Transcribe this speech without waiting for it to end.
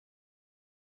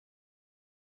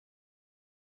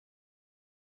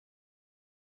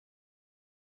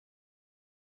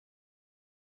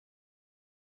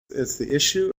It's the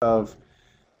issue of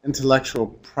intellectual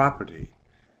property,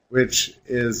 which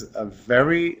is a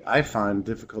very, I find,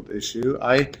 difficult issue.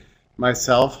 I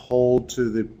myself hold to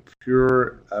the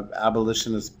pure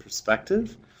abolitionist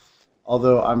perspective,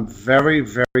 although I'm very,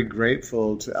 very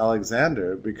grateful to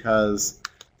Alexander because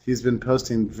he's been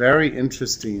posting very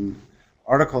interesting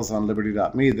articles on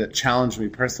liberty.me that challenge me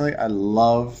personally. I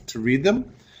love to read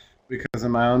them because,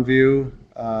 in my own view,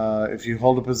 if you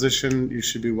hold a position, you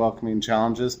should be welcoming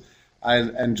challenges. I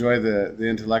enjoy the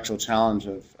intellectual challenge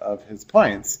of his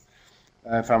points.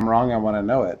 If I'm wrong, I want to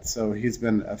know it. So he's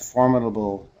been a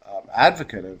formidable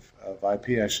advocate of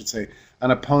IP, I should say,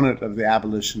 an opponent of the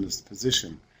abolitionist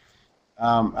position.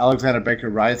 Alexander Baker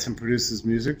writes and produces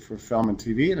music for film and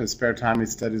TV. In his spare time, he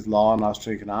studies law and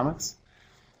Austrian economics.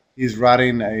 He's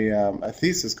writing a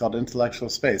thesis called Intellectual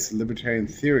Space, a libertarian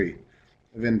theory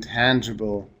of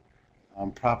intangible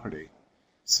property.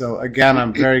 So again,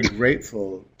 I'm very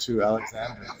grateful to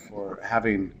Alexander for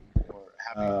having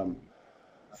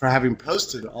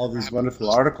posted all these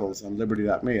wonderful articles on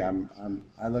liberty.me.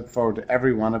 I look forward to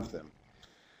every one of them.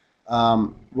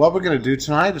 What we're going to do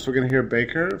tonight is we're going to hear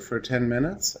Baker for 10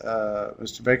 minutes,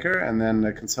 Mr. Baker, and then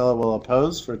Kinsella will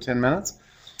oppose for 10 minutes.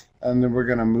 And then we're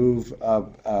going to move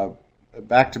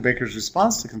back to Baker's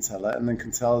response to Kinsella, and then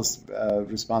Kinsella's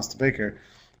response to Baker,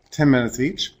 10 minutes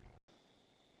each.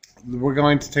 We're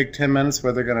going to take 10 minutes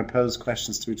where they're going to pose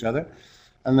questions to each other,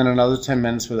 and then another 10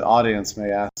 minutes where the audience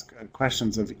may ask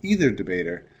questions of either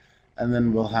debater, and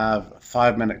then we'll have a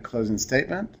 5-minute closing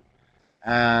statement,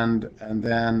 and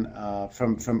then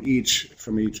from each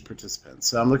participant.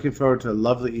 So I'm looking forward to a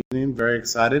lovely evening. Very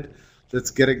excited. Let's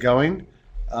get it going.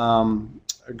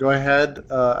 Go ahead,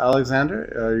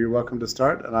 Alexander. You're welcome to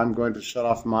start, and I'm going to shut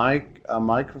off my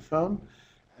microphone.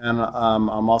 And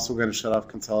I'm also going to shut off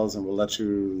Kinsella's, and we'll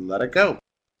let it go.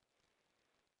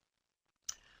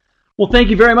 Well,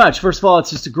 thank you very much. First of all, it's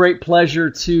just a great pleasure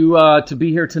to be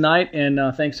here tonight, and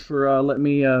thanks for letting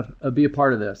me be a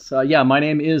part of this. Yeah, my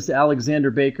name is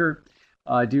Alexander Baker.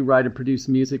 I do write and produce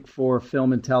music for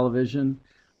film and television.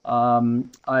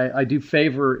 I do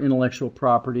favor intellectual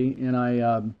property, and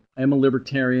I am a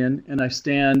libertarian, and I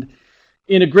stand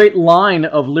in a great line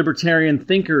of libertarian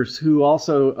thinkers who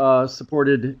also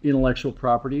supported intellectual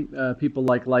property, people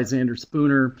like Lysander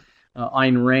Spooner,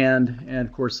 Ayn Rand, and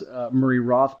of course Murray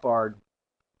Rothbard.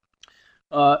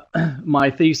 My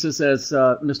thesis, as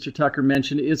Mr. Tucker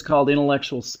mentioned, is called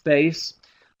Intellectual Space,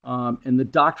 and the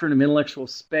doctrine of intellectual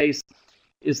space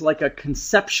is like a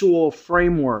conceptual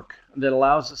framework that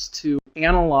allows us to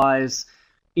analyze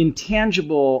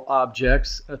intangible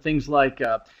objects, things like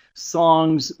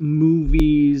songs,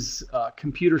 movies,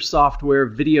 computer software,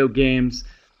 video games,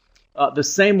 the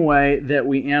same way that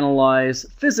we analyze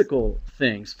physical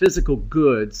things, physical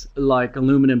goods like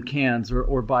aluminum cans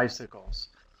or bicycles.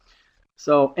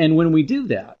 So, and when we do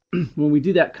that,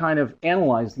 kind of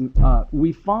analyzing,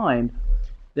 we find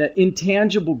that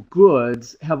intangible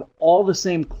goods have all the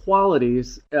same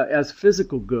qualities as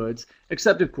physical goods,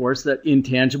 except, of course, that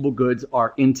intangible goods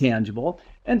are intangible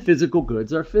and physical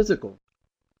goods are physical.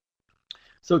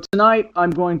 So tonight I'm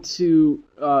going to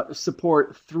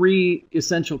support 3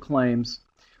 essential claims.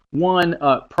 One,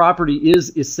 property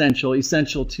is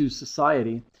essential to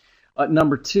society.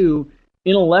 Number 2,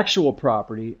 intellectual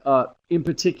property, in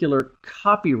particular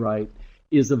copyright,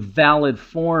 is a valid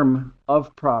form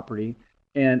of property.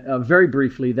 And very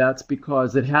briefly, that's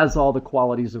because it has all the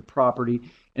qualities of property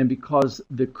and because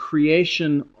the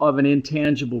creation of an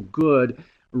intangible good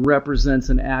represents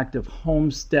an act of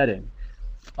homesteading.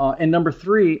 And number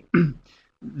 3,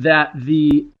 that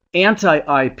the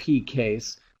anti-IP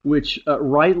case, which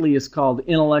rightly is called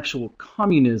intellectual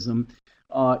communism,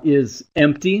 is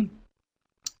empty.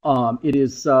 It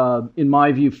is, in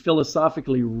my view,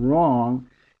 philosophically wrong.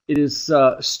 It is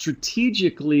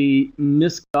strategically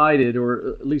misguided,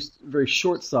 or at least very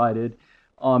short-sighted,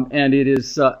 and it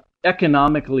is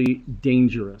economically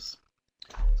dangerous.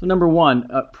 So number 1,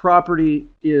 property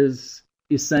is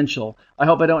essential. I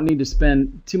hope I don't need to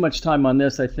spend too much time on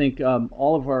this. I think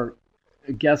all of our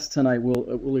guests tonight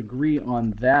will agree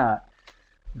on that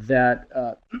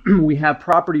we have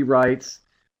property rights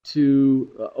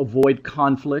to avoid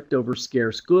conflict over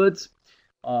scarce goods.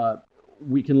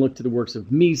 We can look to the works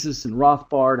of Mises and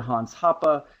Rothbard, Hans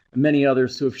Hoppe, and many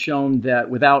others who have shown that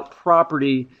without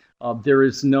property, there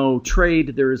is no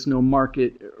trade, there is no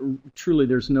market, truly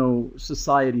there's no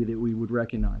society that we would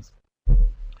recognize.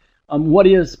 What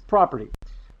is property?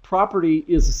 Property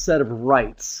is a set of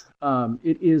rights.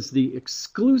 It is the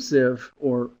exclusive,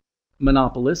 or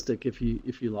monopolistic, if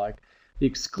you like, the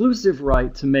exclusive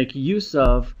right to make use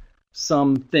of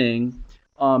something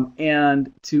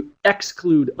and to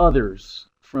exclude others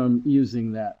from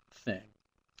using that thing.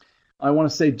 I want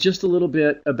to say just a little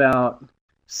bit about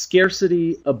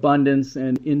scarcity, abundance,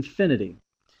 and infinity.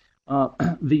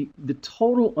 The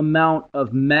total amount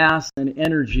of mass and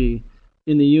energy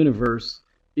in the universe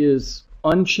is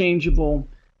unchangeable,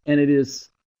 and it is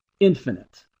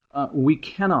infinite. We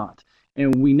cannot,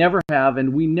 and we never have,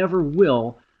 and we never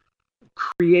will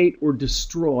create or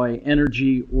destroy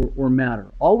energy or matter.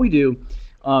 All we do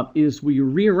is we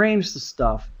rearrange the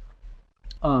stuff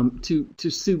to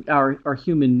suit our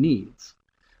human needs.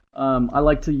 I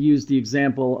like to use the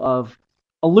example of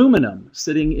aluminum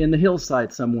sitting in the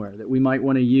hillside somewhere that we might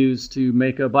want to use to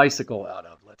make a bicycle out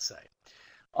of, let's say.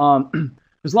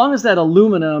 As long as that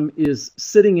aluminum is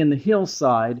sitting in the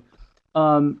hillside,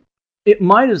 it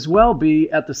might as well be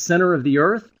at the center of the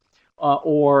earth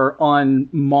or on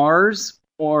Mars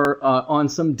or on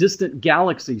some distant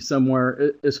galaxy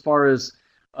somewhere as far as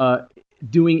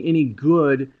doing any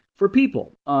good for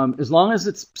people. As long as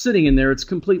it's sitting in there, it's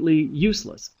completely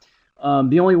useless.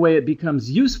 The only way it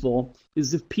becomes useful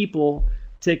is if people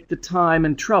take the time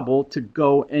and trouble to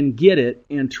go and get it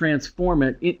and transform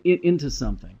it into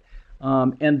something.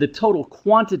 And the total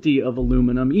quantity of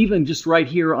aluminum, even just right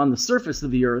here on the surface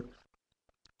of the earth,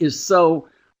 is so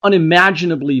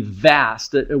unimaginably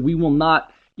vast that we will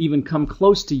not even come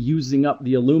close to using up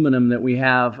the aluminum that we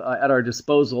have at our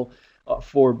disposal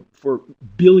for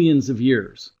billions of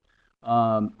years.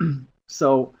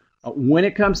 So when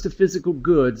it comes to physical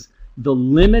goods, the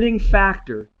limiting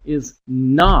factor is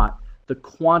not the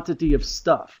quantity of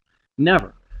stuff.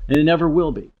 Never. And it never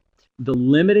will be. The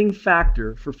limiting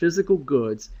factor for physical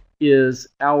goods is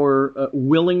our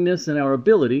willingness and our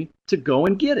ability to go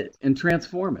and get it and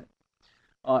transform it.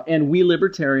 And we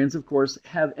libertarians, of course,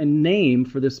 have a name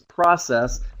for this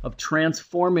process of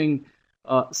transforming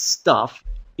stuff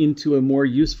into a more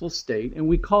useful state, and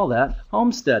we call that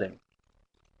homesteading.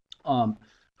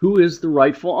 Who is the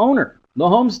rightful owner? The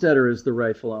homesteader is the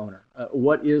rightful owner.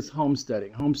 What is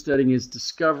homesteading? Homesteading is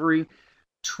discovery,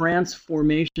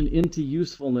 transformation into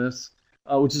usefulness,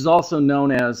 which is also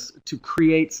known as to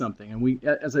create something. And we,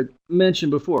 as I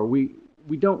mentioned before, we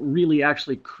don't really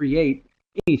actually create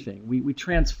anything. We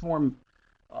transform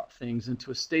things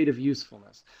into a state of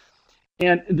usefulness.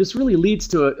 And this really leads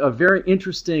to a very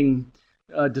interesting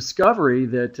discovery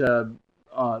that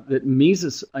that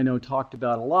Mises, I know, talked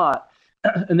about a lot,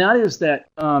 and that is that,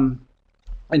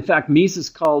 in fact, Mises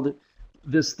called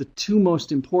this the two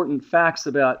most important facts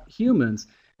about humans,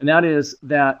 and that is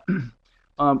that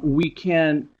we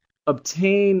can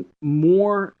obtain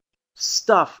more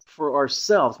stuff for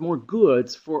ourselves, more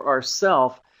goods for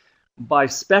ourselves, by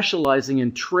specializing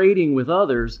in trading with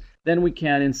others than we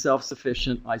can in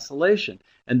self-sufficient isolation.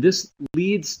 And this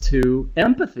leads to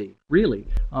empathy, really.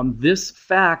 This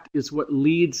fact is what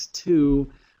leads to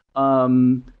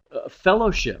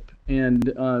fellowship.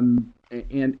 And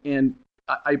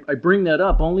I bring that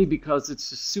up only because it's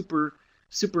just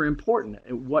super important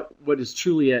and what is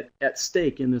truly at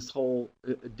stake in this whole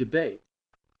debate.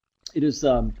 It is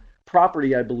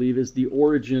property, I believe, is the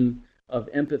origin of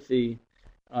empathy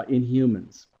in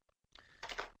humans.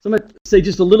 So I'm going to say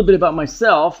just a little bit about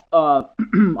myself.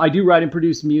 I do write and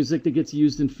produce music that gets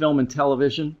used in film and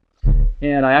television,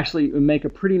 and I actually make a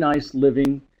pretty nice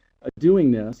living doing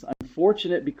this. I'm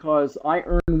fortunate because I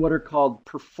earn what are called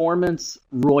performance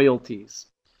royalties.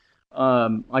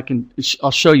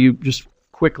 I'll show you just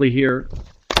quickly here.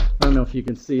 I don't know if you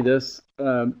can see this.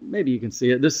 Maybe you can see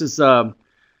it. This is a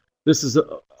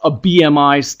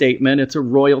BMI statement. It's a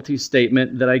royalty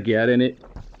statement that I get, and it,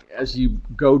 as you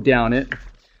go down it,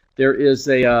 there is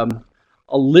a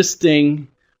listing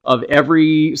of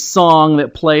every song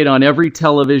that played on every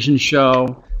television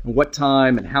show, and what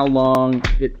time and how long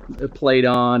it played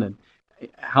on, and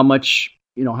how much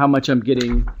I'm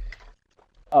getting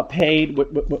paid,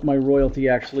 what my royalty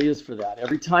actually is for that.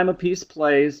 Every time a piece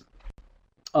plays,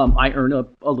 I earn a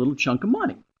little chunk of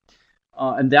money.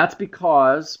 And that's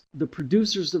because the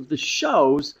producers of the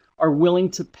shows are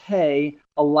willing to pay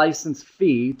a license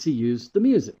fee to use the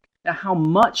music. Now, how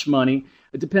much money?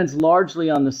 It depends largely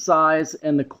on the size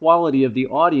and the quality of the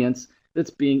audience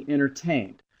that's being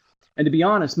entertained. And to be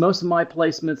honest, most of my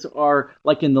placements are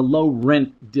like in the low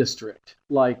rent district,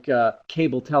 like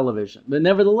cable television. But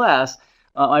nevertheless,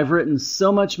 I've written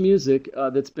so much music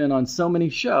that's been on so many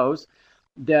shows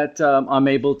that I'm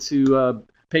able to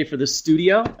pay for the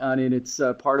studio, and it's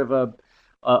part of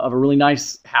a really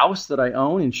nice house that I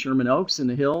own in Sherman Oaks in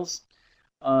the hills.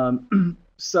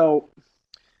 So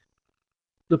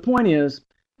the point is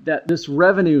that this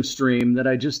revenue stream that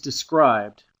I just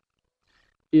described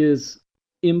is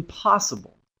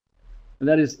impossible and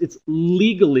that is it's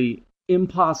legally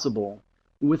impossible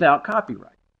without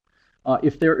copyright.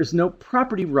 If there is no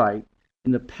property right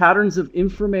in the patterns of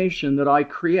information that I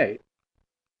create,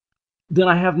 then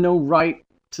I have no right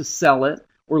to sell it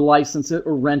or license it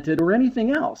or rent it or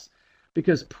anything else,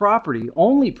 because property,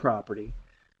 only property,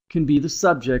 can be the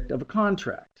subject of a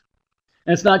contract.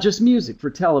 And it's not just music for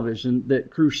television that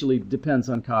crucially depends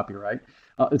on copyright.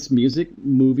 It's music,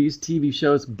 movies, TV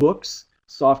shows, books,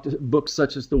 soft books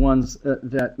such as the ones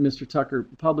that Mr. Tucker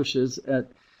publishes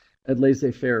at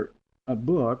Laissez-Faire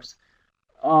Books.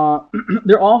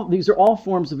 These are all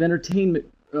forms of entertainment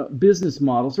business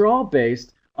models. They're all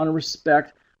based on a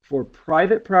respect for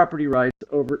private property rights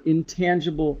over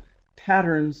intangible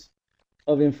patterns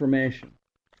of information.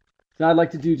 Now I'd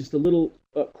like to do just a little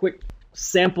quick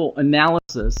sample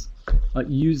analysis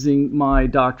using my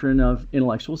doctrine of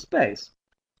intellectual space.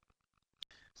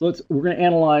 So we're going to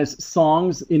analyze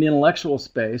songs in intellectual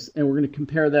space, and we're going to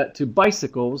compare that to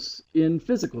bicycles in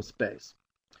physical space.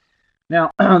 Now,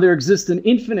 there exists an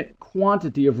infinite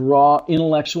quantity of raw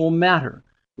intellectual matter,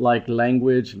 like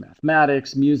language,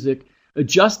 mathematics, music,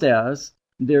 just as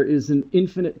there is an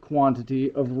infinite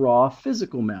quantity of raw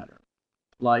physical matter,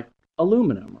 like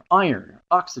aluminum, or iron, or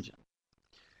oxygen.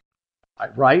 I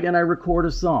write and I record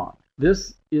a song.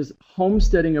 This is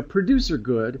homesteading a producer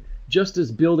good, just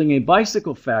as building a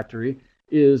bicycle factory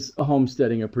is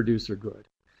homesteading a producer good.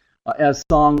 As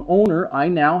song owner, I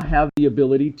now have the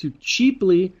ability to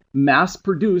cheaply mass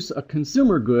produce a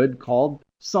consumer good called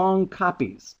song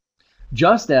copies,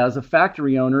 just as a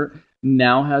factory owner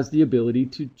now has the ability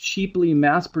to cheaply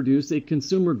mass produce a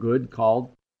consumer good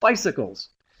called bicycles.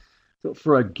 So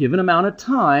for a given amount of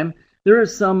time, there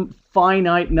is some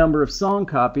finite number of song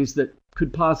copies that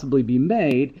could possibly be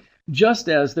made, just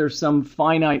as there's some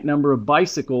finite number of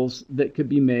bicycles that could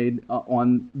be made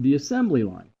on the assembly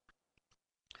line.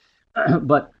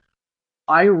 But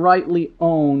I rightly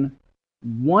own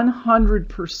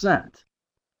 100%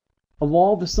 of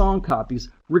all the song copies,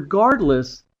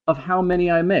 regardless of how many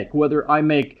I make, whether I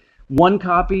make 1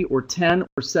 copy or 10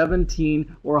 or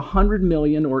 17 or 100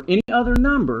 million or any other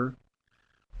number.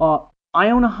 I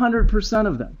own 100%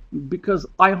 of them because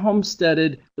I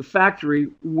homesteaded the factory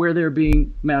where they're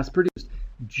being mass produced,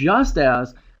 just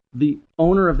as the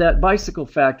owner of that bicycle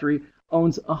factory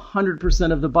owns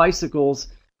 100% of the bicycles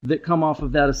that come off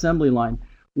of that assembly line,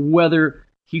 whether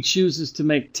he chooses to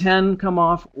make 10 come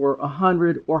off or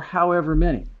 100 or however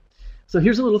many. So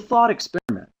here's a little thought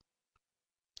experiment.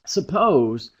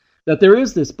 Suppose that there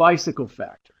is this bicycle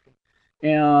factory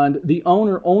and the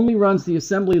owner only runs the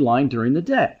assembly line during the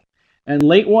day. And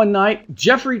late one night,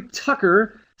 Jeffrey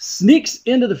Tucker sneaks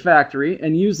into the factory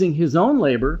and using his own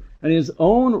labor and his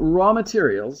own raw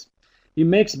materials, he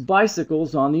makes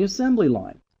bicycles on the assembly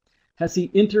line. Has he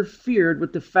interfered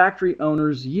with the factory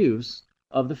owner's use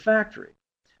of the factory?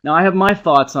 Now, I have my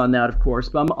thoughts on that, of course,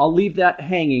 but I'll leave that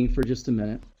hanging for just a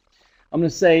minute. I'm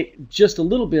going to say just a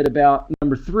little bit about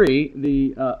number 3,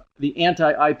 the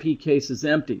anti-IP case is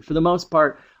empty. For the most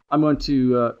part, I'm going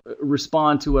to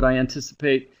respond to what I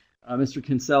anticipate Mr.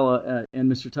 Kinsella and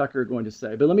Mr. Tucker are going to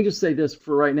say. But let me just say this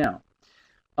for right now.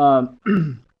 I've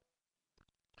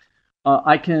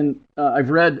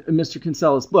read Mr.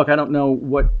 Kinsella's book. I don't know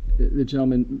what the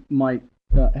gentleman might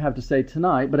have to say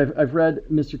tonight, but I've read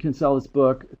Mr. Kinsella's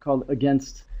book called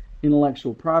Against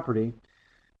Intellectual Property,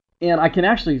 and I can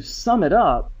actually sum it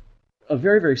up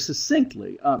very, very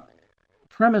succinctly.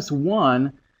 Premise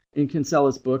 1 in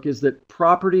Kinsella's book is that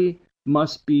property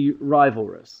must be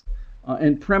rivalrous.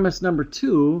 And premise number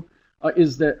 2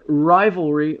 is that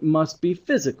rivalry must be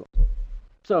physical.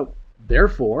 So,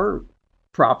 therefore,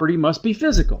 property must be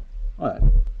physical.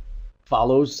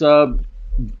 Follows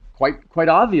quite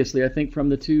obviously, I think, from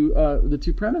the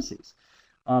two premises.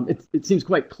 It seems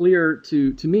quite clear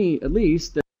to me, at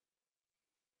least,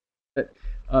 that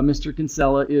Mr.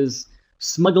 Kinsella is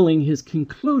smuggling his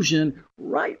conclusion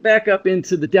right back up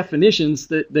into the definitions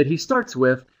that he starts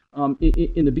with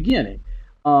in the beginning.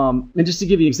 And just to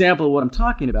give you an example of what I'm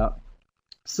talking about,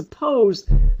 suppose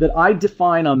that I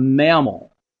define a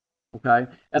mammal, okay,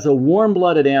 as a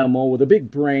warm-blooded animal with a big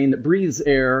brain that breathes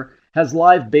air, has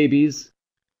live babies,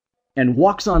 and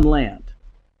walks on land.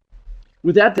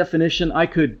 With that definition, I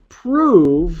could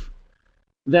prove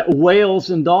that whales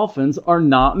and dolphins are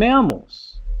not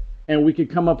mammals, and we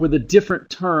could come up with a different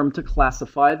term to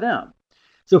classify them.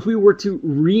 So if we were to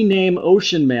rename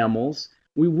ocean mammals,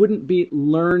 we wouldn't be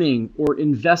learning or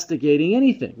investigating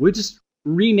anything. We're just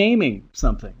renaming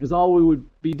something is all we would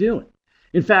be doing.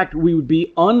 In fact, we would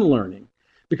be unlearning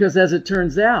because, as it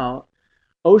turns out,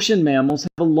 ocean mammals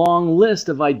have a long list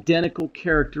of identical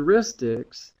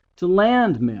characteristics to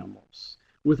land mammals.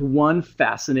 with one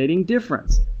fascinating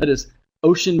difference. That is,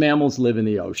 ocean mammals live in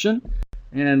the ocean,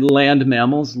 and land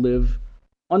mammals live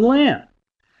on land.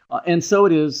 And so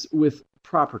it is with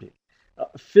property.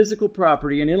 Physical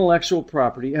property and intellectual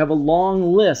property have a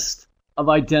long list of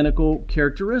identical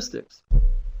characteristics,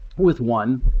 with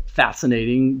one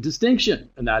fascinating distinction,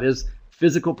 and that is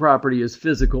physical property is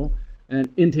physical and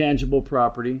intangible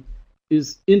property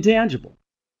is intangible.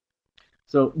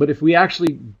 So, but if we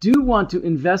actually do want to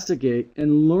investigate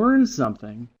and learn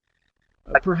something,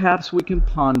 perhaps we can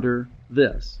ponder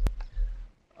this.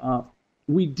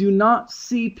 We do not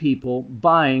see people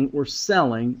buying or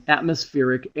selling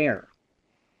atmospheric air.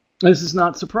 This is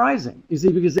not surprising, you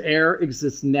see, because air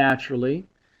exists naturally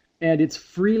and it's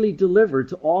freely delivered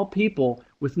to all people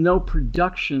with no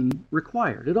production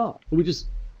required at all. We just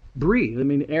breathe. I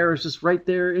mean, air is just right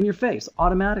there in your face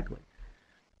automatically.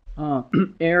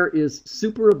 Air is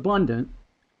super abundant,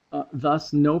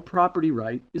 thus no property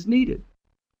right is needed.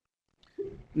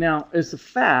 Now, it's a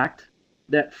fact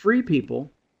that free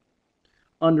people,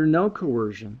 under no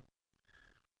coercion,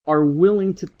 are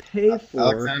willing to pay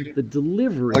for the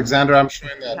delivery Alexander, I'm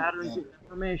showing of patterns of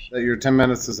information. that your 10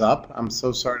 minutes is up. I'm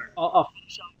so sorry. I'll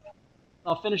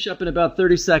finish up in about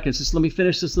 30 seconds. Just let me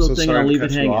finish this little thing and I'll leave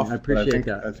it hanging. I appreciate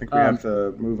that. I think we have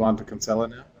to move on to Kinsella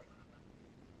now.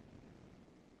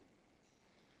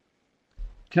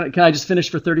 Can I just finish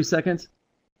for 30 seconds?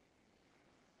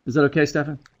 Is that okay,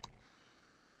 Stefan?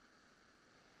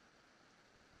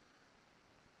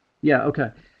 Yeah,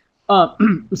 okay.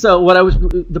 So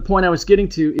the point I was getting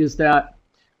to is that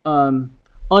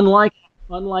unlike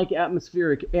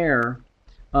atmospheric air,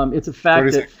 it's a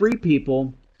fact that free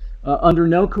people, under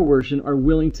no coercion, are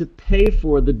willing to pay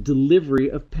for the delivery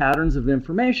of patterns of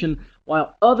information,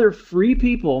 while other free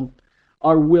people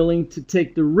are willing to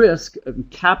take the risk of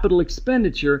capital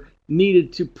expenditure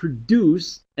needed to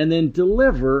produce and then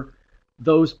deliver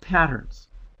those patterns.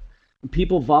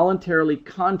 People voluntarily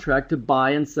contract to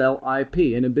buy and sell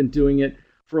IP and have been doing it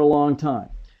for a long time.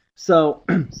 So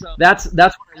that's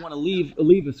what I want to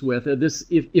leave us with.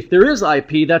 If there is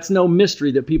IP, that's no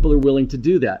mystery that people are willing to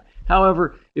do that.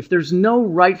 However, if there's no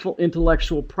rightful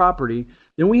intellectual property,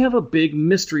 then we have a big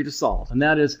mystery to solve, and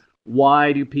that is,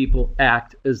 why do people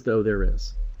act as though there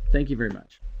is? Thank you very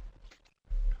much.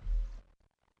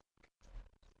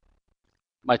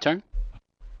 My turn?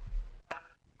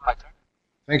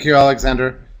 Thank you,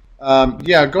 Alexander.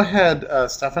 Yeah, go ahead,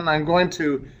 Stefan. I'm going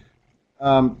to.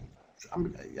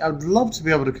 I'd love to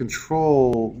be able to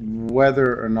control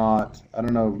whether or not, I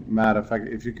don't know, Matt,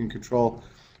 if you can control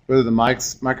whether the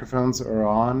microphones are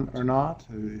on or not.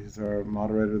 He's our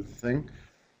moderator of the thing.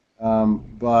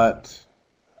 But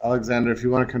Alexander, if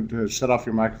you want to shut off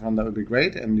your microphone, that would be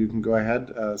great, and you can go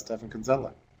ahead, Stefan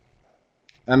Kinsella.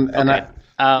 And Okay.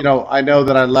 I know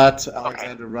that I let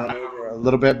Alexander run over a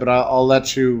little bit, but I'll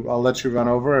let you run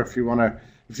over if you want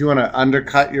to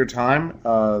undercut your time.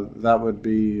 That would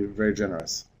be very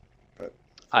generous. But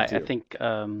I think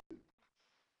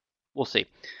we'll see.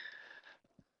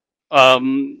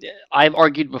 I've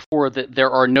argued before that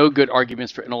there are no good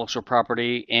arguments for intellectual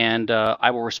property, and I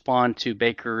will respond to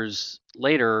Baker's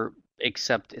later,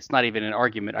 except it's not even an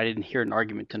argument. I didn't hear an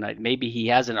argument tonight. Maybe he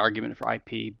has an argument for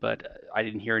IP, but I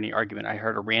didn't hear any argument. I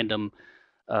heard a random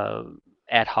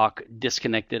ad hoc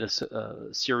disconnected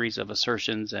series of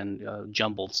assertions and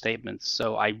jumbled statements,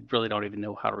 so I really don't even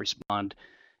know how to respond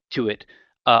to it.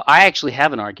 I actually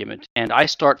have an argument, and I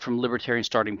start from libertarian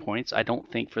starting points. I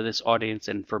don't think for this audience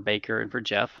and for Baker and for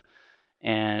Jeff,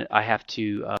 and I have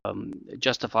to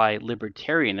justify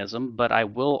libertarianism, but I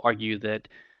will argue that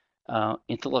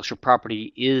intellectual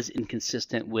property is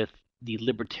inconsistent with the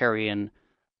libertarian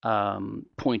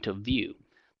point of view.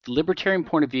 The libertarian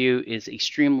point of view is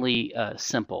extremely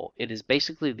simple. It is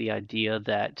basically the idea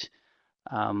that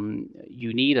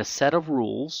you need a set of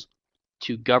rules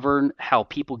to govern how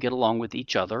people get along with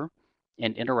each other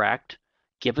and interact,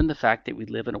 given the fact that we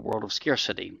live in a world of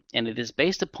scarcity. And it is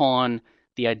based upon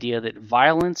the idea that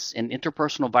violence and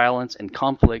interpersonal violence and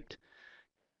conflict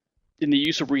in the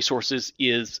use of resources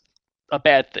is a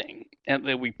bad thing, and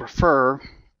that we prefer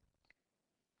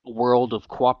a world of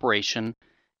cooperation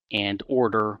and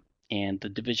order and the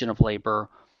division of labor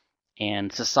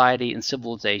and society and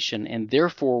civilization, and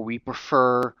therefore we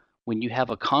prefer, when you have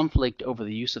a conflict over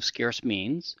the use of scarce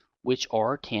means, which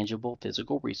are tangible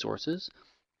physical resources,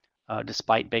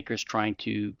 despite Baker's trying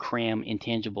to cram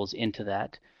intangibles into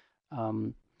that,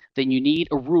 then you need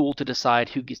a rule to decide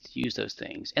who gets to use those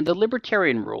things. And the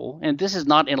libertarian rule, and this is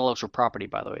not intellectual property,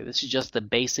 by the way, this is just the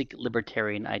basic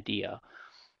libertarian idea.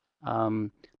 The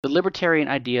libertarian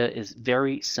idea is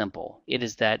very simple. It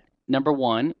is that number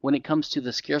one, when it comes to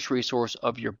the scarce resource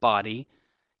of your body,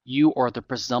 you are the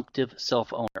presumptive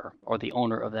self-owner or the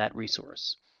owner of that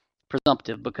resource.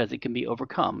 Presumptive because it can be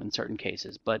overcome in certain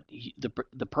cases, but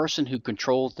the person who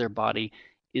controls their body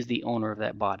is the owner of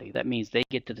that body. That means they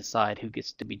get to decide what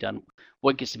gets to be done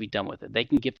with it. They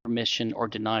can give permission or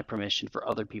deny permission for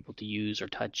other people to use or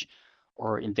touch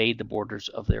or invade the borders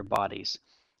of their bodies.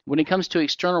 When it comes to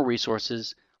external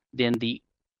resources, then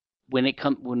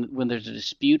when there's a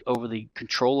dispute over the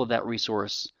control of that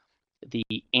resource, the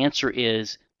answer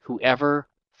is whoever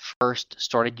first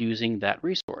started using that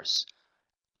resource,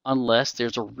 unless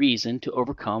there's a reason to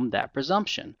overcome that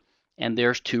presumption. And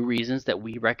there's two reasons that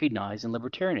we recognize in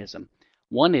libertarianism.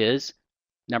 One is,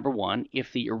 number one,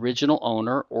 if the original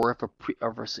owner or if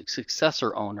a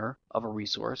successor owner of a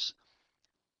resource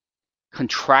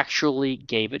contractually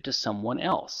gave it to someone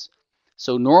else.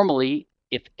 So normally,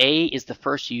 if A is the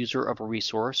first user of a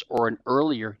resource or an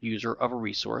earlier user of a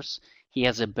resource, he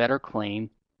has a better claim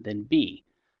than B,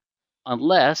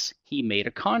 unless he made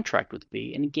a contract with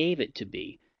B and gave it to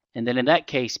B. And then in that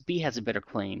case, B has a better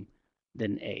claim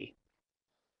than A.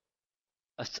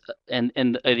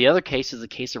 And the other case is a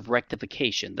case of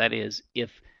rectification. That is,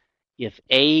 if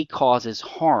A causes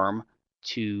harm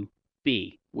to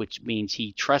B, which means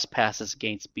he trespasses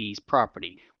against B's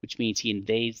property, which means he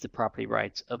invades the property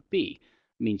rights of B,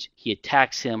 means he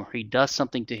attacks him or he does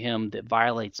something to him that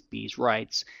violates B's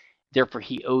rights, therefore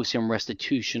he owes him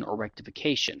restitution or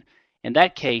rectification. In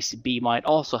that case, B might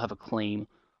also have a claim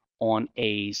on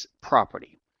A's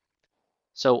property.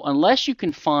 So unless you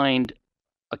can find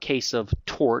a case of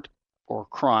tort or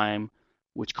crime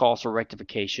which calls for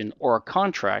rectification or a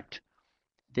contract,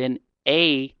 then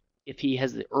A, if he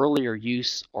has the earlier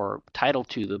use or title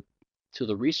to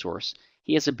the resource,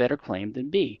 he has a better claim than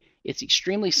B. It's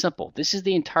extremely simple. This is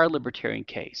the entire libertarian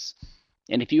case.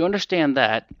 And if you understand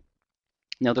that,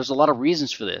 now there's a lot of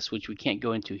reasons for this, which we can't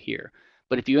go into here.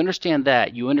 But if you understand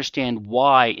that, you understand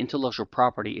why intellectual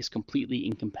property is completely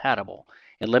incompatible.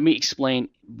 And let me explain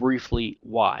briefly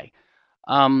why.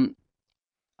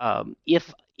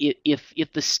 If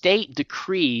the state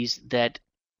decrees that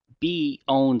B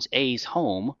owns A's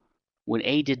home when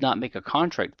A did not make a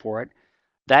contract for it,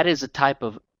 that is a type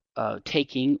of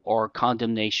taking or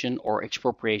condemnation or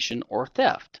expropriation or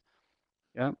theft.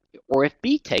 Yeah? Or if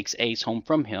B takes A's home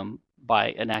from him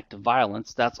by an act of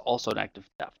violence, that's also an act of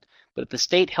theft. But if the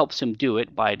state helps him do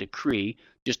it by a decree,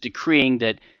 just decreeing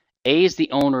that A is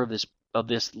the owner of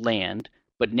this land,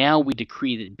 but now we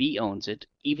decree that B owns it,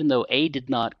 even though A did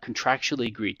not contractually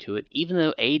agree to it, even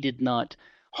though A did not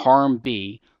harm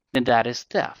B, then that is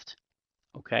theft.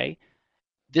 Okay?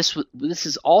 This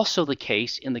is also the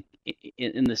case in the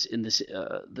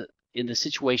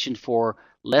situation for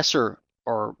lesser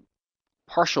or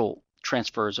partial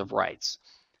transfers of rights.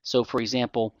 So, for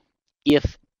example,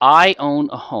 if I own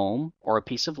a home or a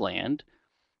piece of land,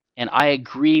 and I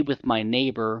agree with my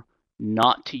neighbor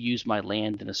not to use my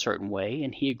land in a certain way,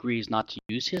 and he agrees not to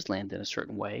use his land in a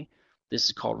certain way, this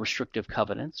is called restrictive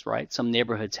covenants, right? Some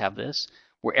neighborhoods have this,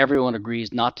 where everyone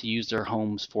agrees not to use their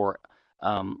homes for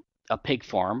a pig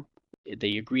farm.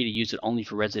 They agree to use it only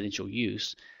for residential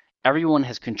use. Everyone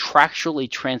has contractually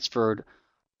transferred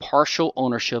partial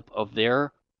ownership of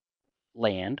their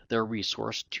land, their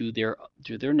resource, to their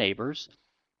neighbors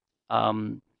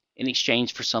in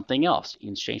exchange for something else,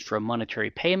 in exchange for a monetary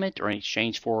payment or in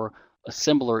exchange for a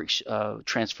similar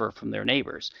transfer from their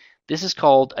neighbors. This is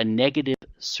called a negative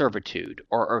servitude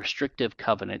or a restrictive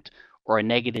covenant or a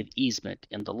negative easement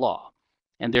in the law.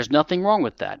 And there's nothing wrong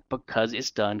with that because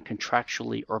it's done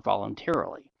contractually or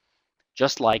voluntarily.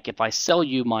 Just like if I sell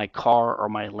you my car or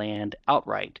my land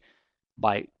outright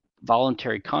by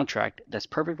voluntary contract, that's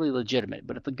perfectly legitimate.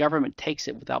 But if the government takes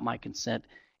it without my consent,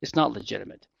 it's not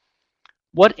legitimate.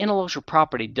 What intellectual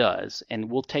property does, and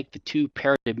we'll take the two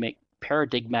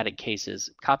paradigmatic cases,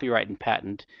 copyright and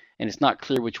patent, and it's not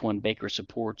clear which one Baker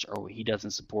supports or he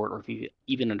doesn't support, or if he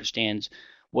even understands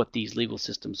what these legal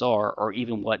systems are, or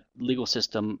even what legal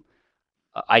system,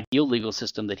 ideal legal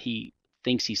system that he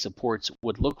thinks he supports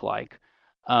would look like.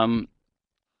 Patent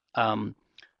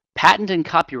and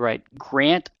copyright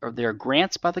they're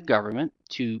grants by the government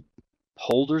to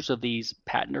holders of these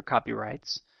patent or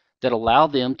copyrights that allow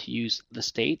them to use the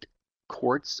state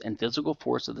courts and physical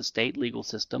force of the state legal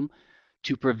system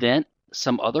to prevent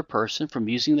some other person from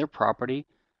using their property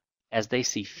as they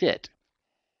see fit.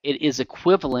 It is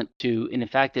equivalent to, and in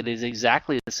fact it is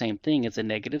exactly the same thing as a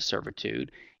negative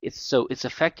servitude. It's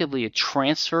effectively a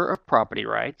transfer of property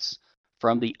rights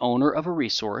from the owner of a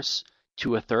resource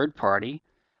to a third party,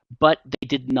 but they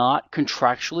did not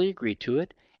contractually agree to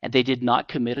it, and they did not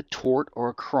commit a tort or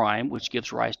a crime which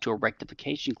gives rise to a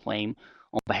rectification claim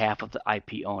on behalf of the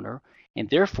IP owner, and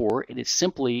therefore it is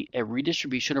simply a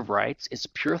redistribution of rights. It's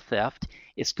pure theft.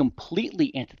 It's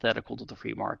completely antithetical to the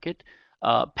free market.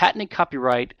 Patent and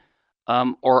copyright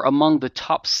are among the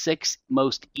top 6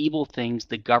 most evil things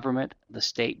the government, the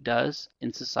state does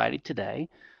in society today.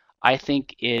 I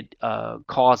think it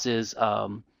causes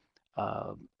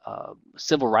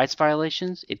civil rights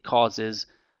violations. It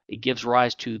gives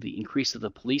rise to the increase of the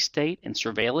police state and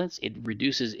surveillance. It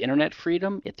reduces internet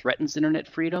freedom. It threatens internet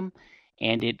freedom,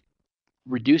 and it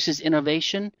reduces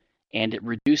innovation, and it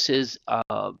reduces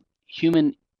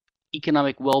human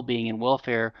economic well-being and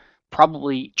welfare,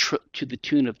 probably to the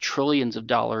tune of trillions of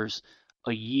dollars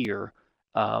a year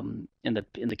in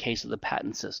the case of the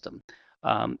patent system.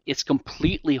 It's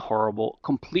completely horrible,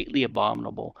 completely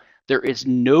abominable. There is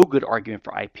no good argument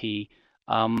for IP.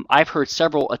 I've heard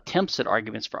several attempts at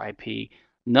arguments for IP.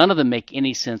 None of them make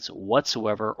any sense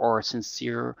whatsoever or are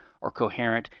sincere or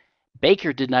coherent.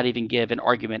 Baker did not even give an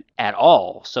argument at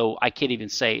all, so I can't even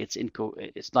say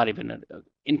it's not even an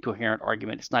incoherent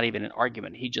argument. It's not even an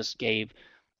argument. He just gave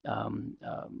kind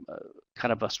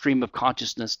of a stream of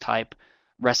consciousness type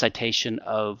recitation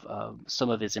of some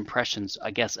of his impressions,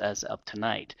 I guess, as of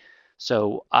tonight.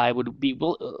 So I would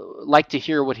like to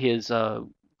hear what his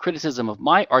criticism of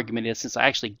my argument is, since I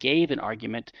actually gave an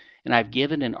argument, and I've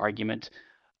given an argument.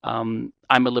 I'm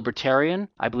a libertarian.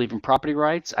 I believe in property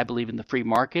rights. I believe in the free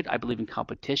market. I believe in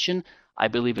competition. I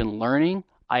believe in learning.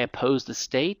 I oppose the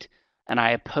state, and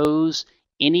I oppose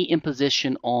any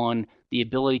imposition on the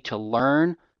ability to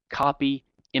learn, copy,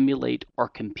 emulate, or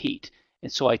compete.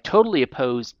 And so I totally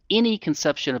oppose any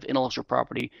conception of intellectual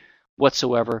property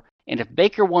whatsoever. And if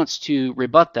Baker wants to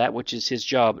rebut that, which is his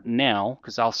job now,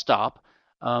 because I'll stop,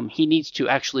 he needs to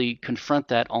actually confront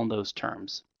that on those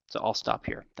terms. So I'll stop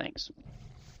here. Thanks.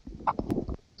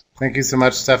 Thank you so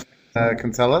much, Steph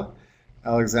Kinsella.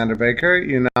 Alexander Baker,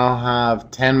 you now have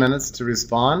 10 minutes to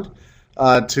respond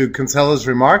to Kinsella's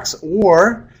remarks,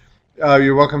 or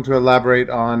you're welcome to elaborate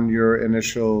on your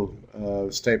initial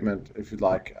statement if you'd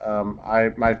like.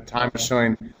 My time is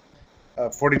showing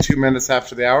 42 minutes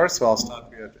after the hour, so I'll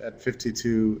stop you at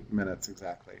 52 minutes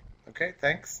exactly. Okay,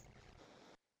 thanks.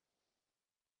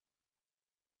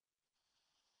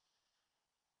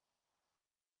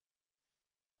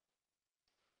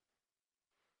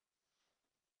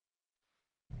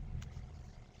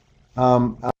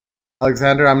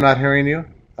 Alexander, I'm not hearing you.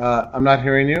 I'm not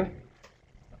hearing you.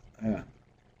 Yeah.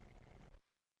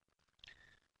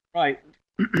 Right.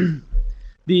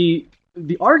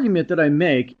 The argument that I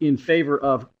make in favor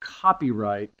of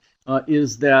copyright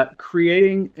is that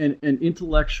creating an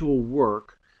intellectual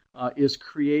work is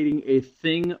creating a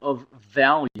thing of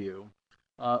value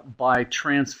by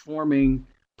transforming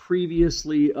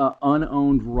previously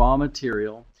unowned raw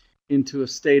material into a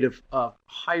state of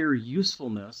higher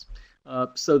usefulness,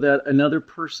 so that another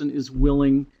person is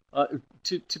willing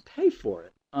to pay for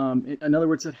it. In other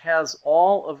words, it has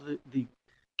all of the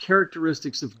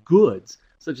characteristics of goods,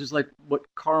 such as like what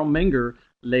Carl Menger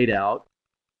laid out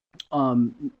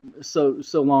so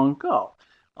long ago.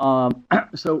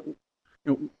 So,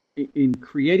 in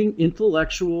creating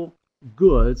intellectual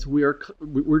goods,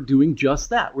 we're doing just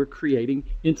that. We're creating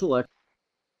intellectual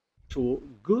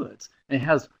goods, and it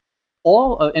has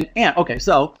all okay.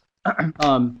 So,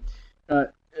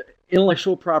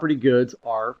 intellectual property goods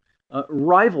are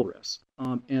rivalrous,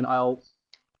 and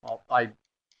I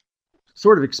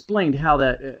sort of explained how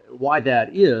why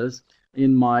that is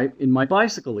in my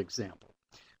bicycle example,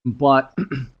 but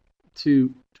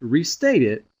to restate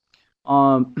it,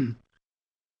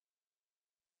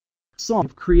 so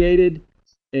I've created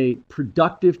a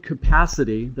productive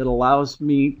capacity that allows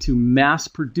me to mass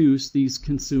produce these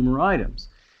consumer items,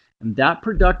 and that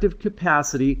productive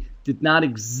capacity did not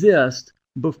exist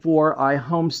before I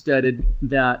homesteaded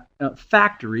that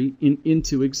factory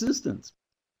into existence.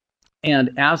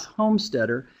 And as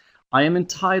homesteader, I am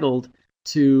entitled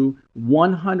to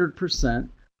 100%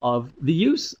 of the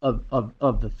use of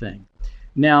the thing.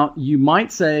 Now, you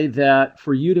might say that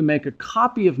for you to make a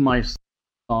copy of my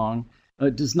song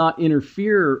does not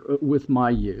interfere with my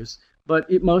use, but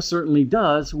it most certainly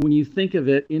does when you think of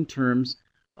it in terms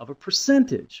of a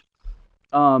percentage.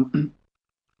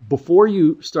 Before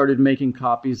you started making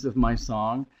copies of my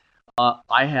song,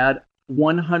 I had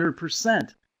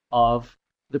 100% of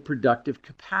the productive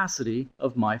capacity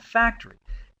of my factory.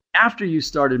 After you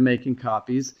started making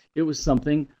copies, it was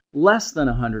something less than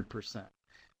 100%.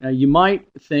 Now, you might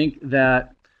think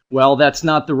that, well, that's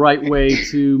not the right way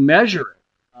to measure it.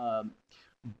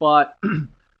 But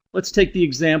let's take the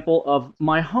example of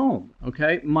my home,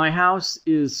 okay? My house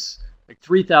is like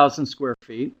 3,000 square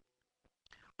feet.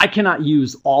 I cannot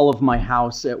use all of my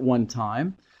house at one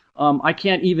time. I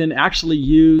can't even actually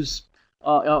use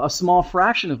a small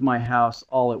fraction of my house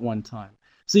all at one time.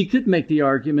 So you could make the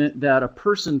argument that a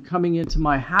person coming into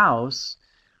my house,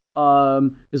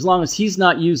 as long as he's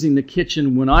not using the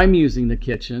kitchen when I'm using the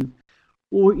kitchen,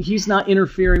 well, he's not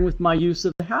interfering with my use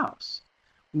of the house.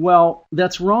 Well,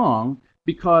 that's wrong,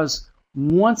 because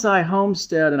once I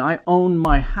homestead and I own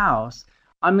my house,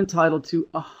 I'm entitled to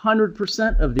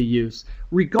 100% of the use,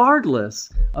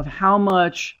 regardless of how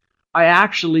much I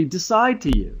actually decide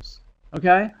to use.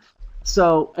 Okay?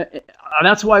 So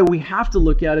that's why we have to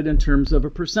look at it in terms of a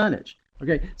percentage.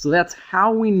 Okay? So that's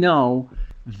how we know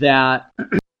that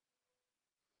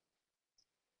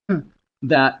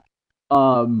that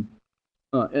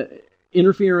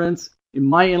interference in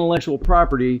my intellectual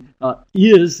property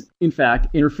is, in fact,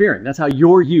 interfering. That's how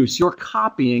your use, your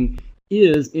copying,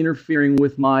 is interfering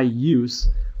with my use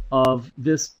of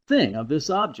this thing, of this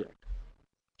object.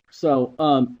 So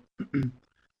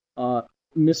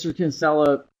Mr.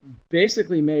 Kinsella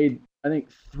basically made, I think,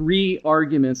 3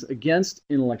 arguments against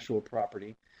intellectual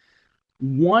property.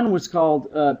 One was called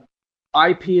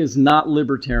IP is not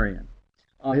libertarian.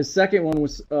 His second one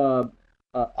was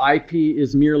IP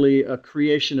is merely a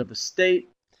creation of the state.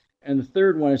 And the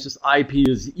third one is just IP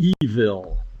is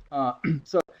evil.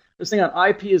 So this thing on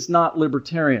IP is not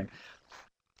libertarian.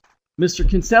 Mr.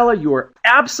 Kinsella, you are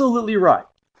absolutely right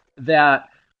that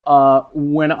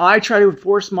when I try to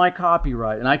enforce my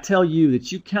copyright and I tell you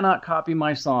that you cannot copy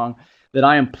my song, that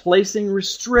I am placing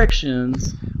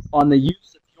restrictions on the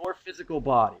use of your physical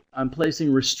body. I'm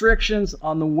placing restrictions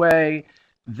on the way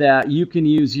that you can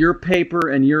use your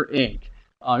paper and your ink.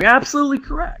 You're absolutely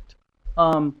correct.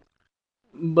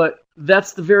 But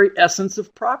that's the very essence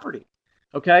of property.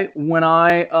 Okay? When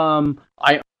I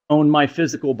own my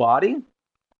physical body,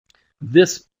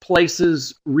 this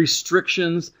places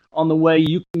restrictions on the way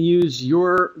you can use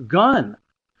your gun.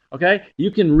 Okay?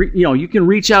 You can you can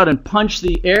reach out and punch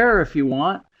the air if you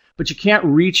want, but you can't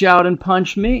reach out and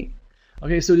punch me.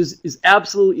 Okay? So it is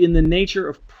absolutely in the nature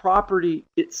of property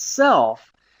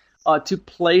itself to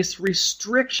place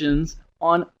restrictions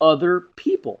on other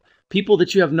people. People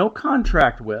that you have no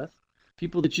contract with,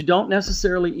 people that you don't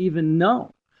necessarily even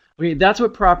know. Okay, that's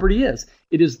what property is.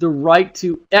 It is the right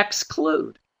to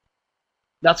exclude.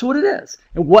 That's what it is.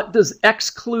 And what does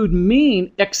exclude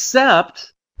mean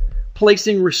except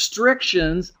placing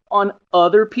restrictions on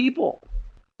other people?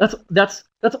 That's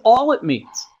all it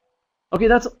means. Okay,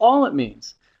 that's all it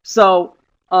means. So,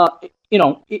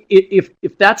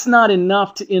 if that's not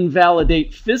enough to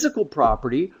invalidate physical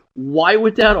property, why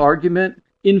would that argument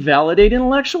invalidate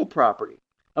intellectual property?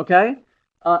 Okay?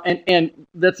 And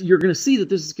that's, you're going to see that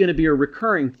this is going to be a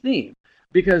recurring theme,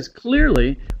 because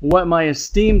clearly what my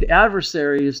esteemed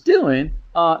adversary is doing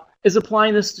is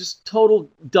applying this just total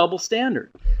double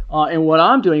standard. And what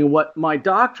I'm doing, what my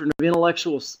doctrine of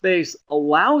intellectual space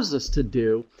allows us to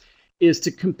do, is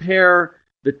to compare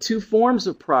the two forms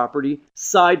of property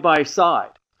side by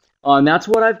side. And that's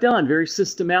what I've done very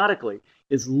systematically,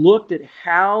 is looked at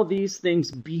how these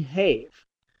things behave.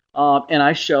 And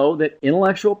I show that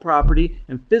intellectual property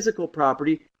and physical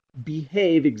property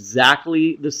behave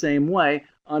exactly the same way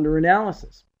under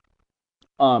analysis.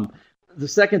 The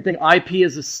second thing, IP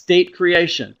is a state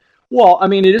creation. Well, I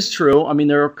mean, it is true. I mean,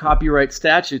 there are copyright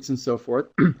statutes and so forth.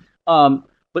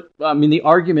 But, I mean, the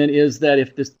argument is that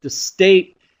if the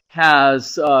state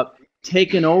has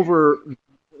taken over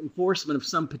enforcement of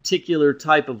some particular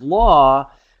type of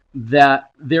law,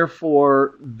 that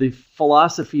therefore the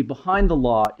philosophy behind the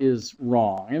law is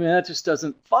wrong. I mean, that just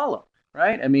doesn't follow,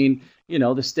 right? I mean,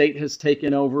 the state has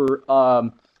taken over,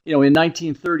 in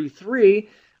 1933,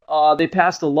 they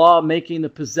passed a law making the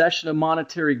possession of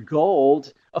monetary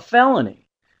gold a felony.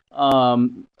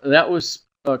 That was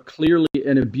clearly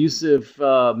an abusive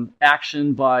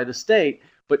action by the state,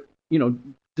 but,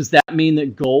 does that mean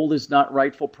that gold is not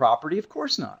rightful property? Of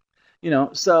course not.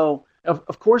 So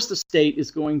of course the state is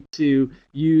going to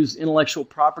use intellectual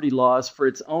property laws for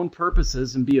its own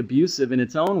purposes and be abusive in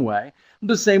its own way,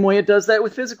 the same way it does that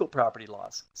with physical property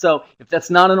laws. So if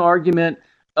that's not an argument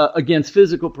against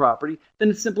physical property, then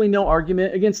it's simply no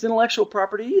argument against intellectual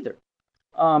property either.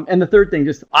 And the third thing,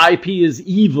 just IP is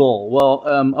evil. Well,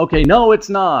 okay, no, it's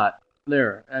not.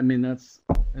 There. I mean, that's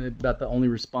about the only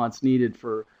response needed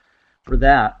for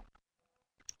that.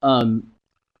 And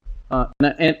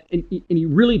you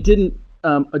really didn't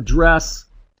address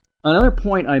another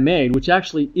point I made, which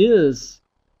actually is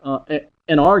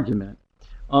an argument,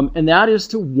 and that is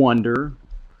to wonder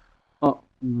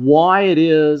why it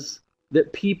is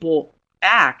that people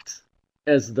act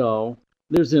as though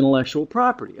there's intellectual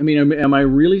property. I mean, am I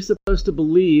really supposed to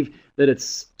believe that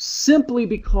it's simply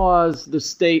because the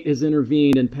state has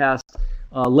intervened and passed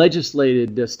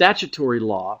legislated statutory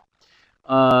law?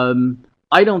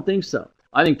 I don't think so.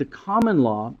 I think the common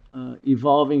law,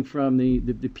 evolving from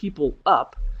the people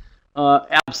up,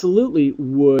 absolutely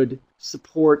would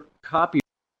support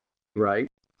copyright.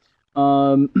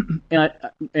 And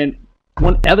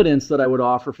one evidence that I would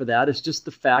offer for that is just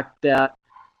the fact that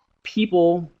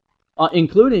people,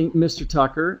 including Mr.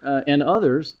 Tucker and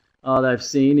others that I've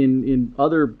seen in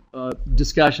other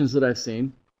discussions that I've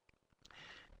seen,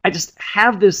 I just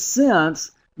have this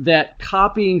sense that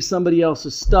copying somebody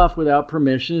else's stuff without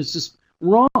permission is just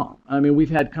wrong. I mean,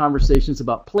 we've had conversations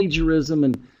about plagiarism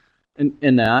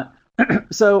and that.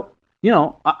 So, you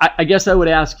know, I guess I would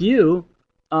ask you,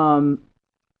 you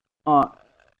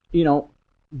know,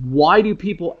 why do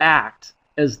people act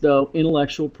as though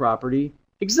intellectual property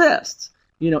exists?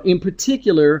 You know, in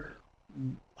particular,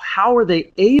 how are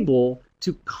they able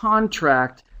to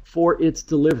contract for its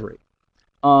delivery?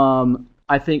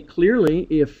 I think clearly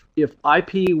if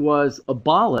IP was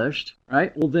abolished,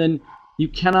 right, well then you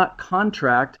cannot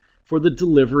contract for the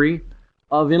delivery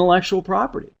of intellectual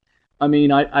property. I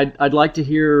mean, I'd like to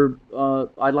hear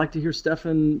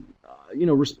Stefan, you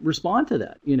know, respond to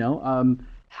that. You know,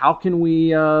 how could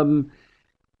we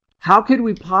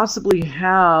possibly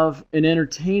have an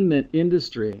entertainment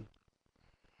industry,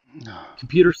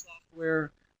 computer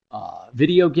software,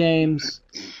 video games,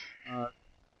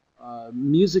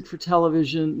 music for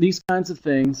television, these kinds of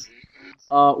things,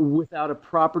 without a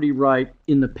property right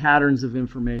in the patterns of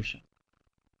information?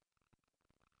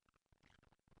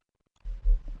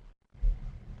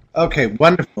 Okay,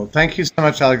 wonderful. Thank you so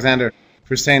much, Alexander,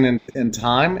 for staying in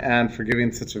time and for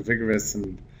giving such a vigorous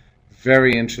and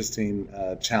very interesting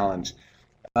challenge.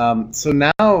 So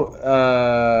now,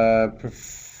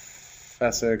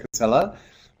 Professor Kinsella,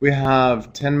 we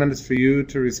have 10 minutes for you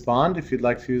to respond. If you'd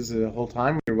like to use the whole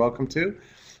time, you're welcome to.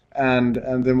 And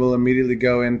then we'll immediately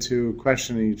go into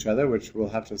questioning each other, which we'll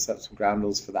have to set some ground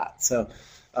rules for that. So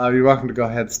you're welcome to go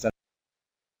ahead, Steph.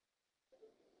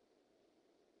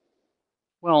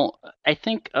 Well, I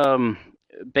think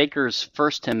Baker's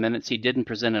first 10 minutes, he didn't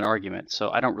present an argument, so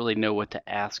I don't really know what to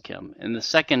ask him. And the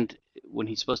second, when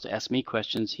he's supposed to ask me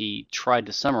questions, he tried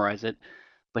to summarize it,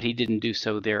 but he didn't do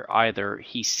so there either.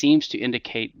 He seems to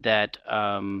indicate that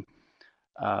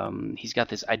he's got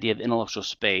this idea of intellectual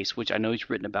space, which I know he's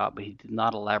written about, but he did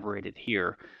not elaborate it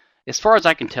here. As far as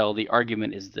I can tell, the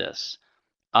argument is this.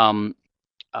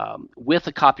 With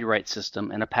a copyright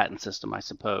system and a patent system, I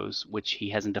suppose, which he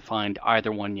hasn't defined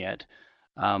either one yet,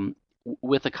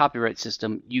 with a copyright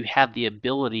system, you have the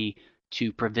ability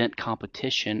to prevent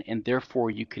competition, and therefore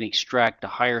you can extract a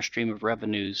higher stream of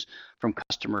revenues from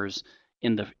customers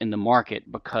in the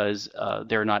market because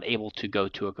they're not able to go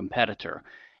to a competitor,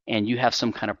 and you have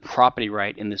some kind of property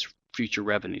right in this future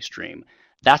revenue stream.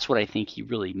 That's what I think he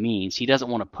really means. He doesn't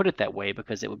want to put it that way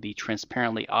because it would be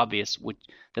transparently obvious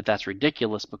that that's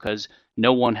ridiculous, because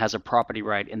no one has a property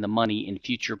right in the money in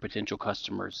future potential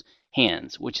customers'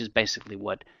 hands, which is basically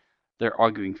what they're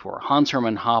arguing for. Hans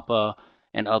Hermann Hoppe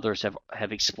and others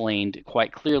have explained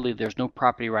quite clearly there's no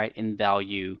property right in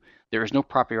value. There is no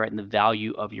property right in the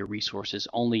value of your resources,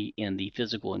 only in the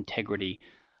physical integrity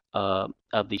of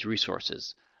these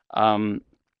resources.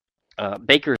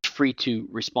 Baker is free to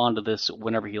respond to this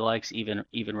whenever he likes, even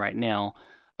right now.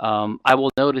 I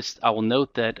will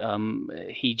note that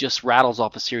he just rattles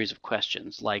off a series of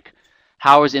questions like,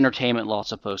 how is entertainment law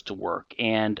supposed to work,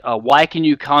 and why can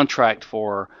you contract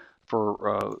for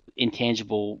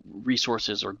intangible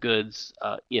resources or goods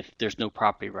if there's no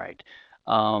property right?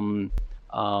 Why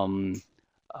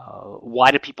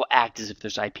do people act as if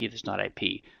there's IP if there's not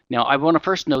IP? Now, I want to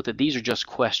first note that these are just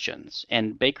questions,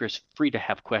 and Baker's free to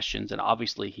have questions, and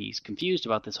obviously he's confused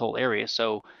about this whole area,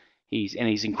 so he's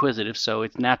inquisitive, so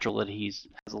it's natural that he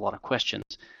has a lot of questions.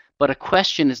 But a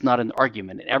question is not an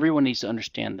argument, and everyone needs to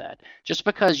understand that. Just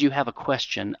because you have a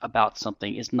question about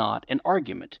something is not an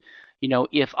argument. You know,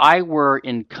 if I were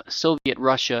in Soviet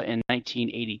Russia in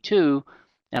 1982,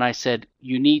 and I said,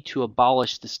 you need to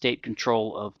abolish the state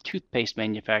control of toothpaste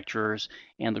manufacturers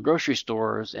and the grocery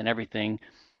stores and everything,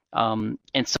 and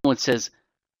someone says,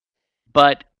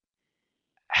 but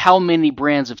how many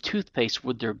brands of toothpaste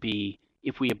would there be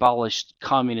if we abolished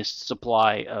communist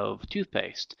supply of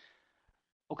toothpaste?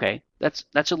 Okay,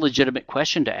 that's a legitimate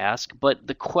question to ask, but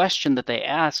the question that they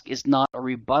ask is not a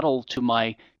rebuttal to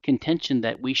my contention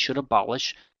that we should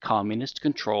abolish communist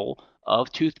control of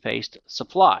toothpaste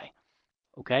supply.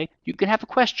 Okay, you can have a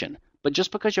question, But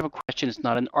just because you have a question is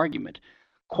not an argument.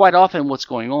 Quite often what's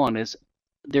going on is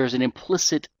there's an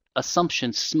implicit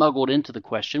assumption smuggled into the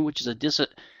question, which is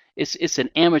it's an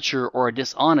amateur or a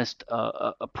dishonest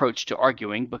approach to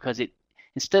arguing, because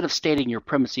instead of stating your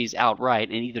premises outright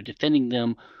and either defending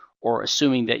them or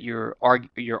assuming that your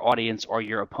audience or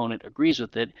your opponent agrees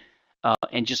with it,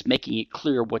 and just making it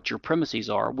clear what your premises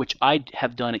are, which I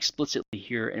have done explicitly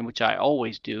here and which I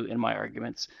always do in my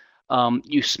arguments,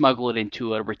 you smuggle it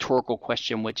into a rhetorical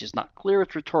question which is not clear if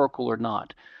it's rhetorical or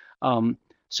not.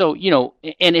 So,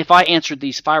 and if I answered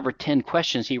these 5 or 10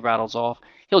 questions he rattles off,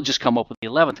 he'll just come up with the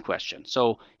 11th question.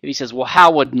 So if he says, well,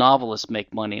 how would novelists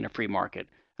make money in a free market?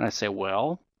 And I say,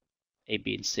 well, A,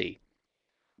 B, and C.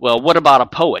 Well, what about a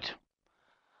poet?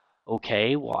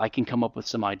 Okay, well, I can come up with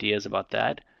some ideas about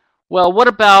that. Well, what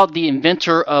about the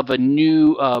inventor of a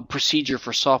new procedure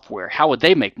for software? How would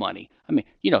they make money? I mean,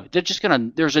 they're just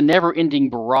there's a never-ending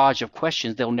barrage of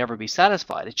questions. They'll never be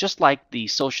satisfied. It's just like the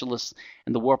socialists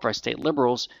and the welfare state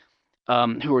liberals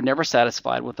who are never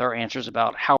satisfied with our answers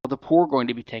about how the poor are going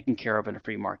to be taken care of in a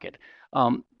free market.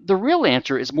 The real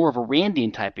answer is more of a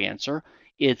Randian type answer.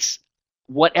 It's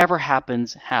whatever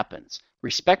happens, happens.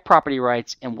 Respect property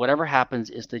rights, and whatever happens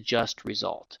is the just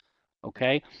result.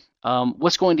 Okay?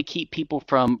 What's going to keep people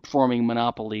from forming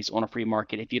monopolies on a free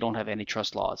market if you don't have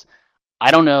antitrust laws?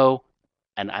 I don't know,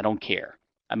 and I don't care.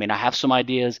 I mean, I have some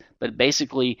ideas, but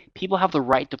basically, people have the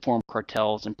right to form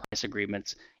cartels and price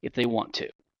agreements if they want to.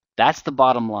 That's the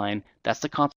bottom line. That's the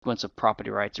consequence of property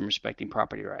rights and respecting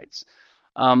property rights.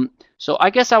 So I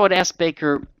guess I would ask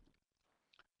Baker,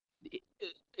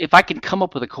 if I can come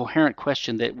up with a coherent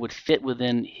question that would fit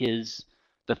within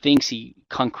the things he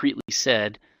concretely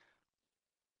said.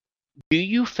 Do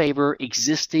you favor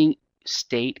existing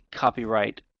state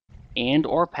copyright and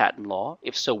or patent law?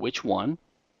 If so, which one?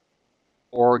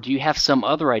 Or do you have some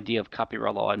other idea of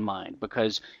copyright law in mind?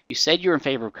 Because you said you're in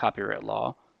favor of copyright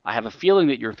law. I have a feeling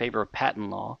that you're in favor of patent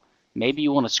law. Maybe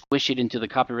you want to squish it into the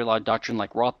copyright law doctrine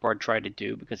like Rothbard tried to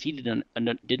do, because he didn't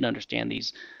understand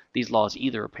these laws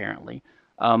either, apparently.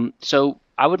 So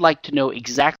I would like to know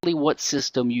exactly what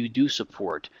system you do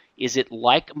support. Is it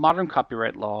like modern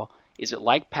copyright law? Is it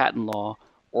like patent law?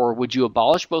 Or would you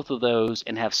abolish both of those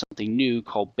and have something new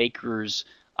called Baker's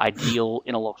ideal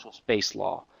intellectual space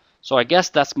law? So I guess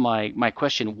that's my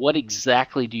question. What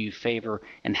exactly do you favor,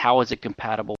 and how is it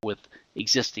compatible with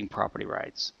existing property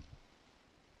rights?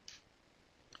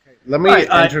 Let me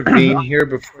intervene here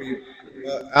before you,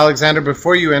 Alexander.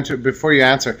 Before you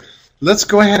answer, let's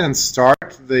go ahead and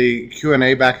start the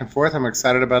Q&A back and forth. I'm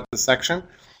excited about this section.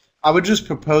 I would just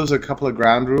propose a couple of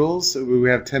ground rules. We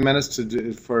have 10 minutes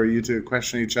for you to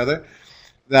question each other.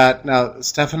 Now,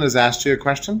 Stefan has asked you a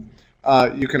question.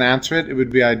 You can answer it. It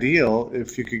would be ideal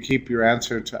if you could keep your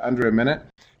answer to under a minute,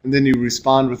 and then you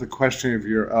respond with a question of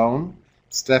your own.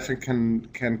 Stefan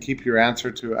can keep your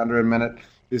answer to under a minute,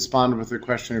 respond with a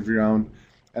question of your own,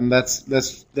 and let's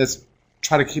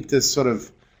try to keep this sort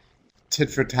of tit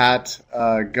for tat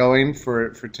going for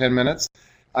 10 minutes.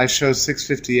 I show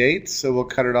 6:58, so we'll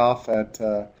cut it off at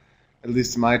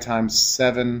least in my time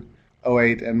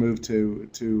 7:08 and move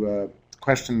to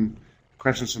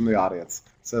questions from the audience.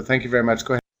 So thank you very much.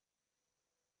 Go ahead.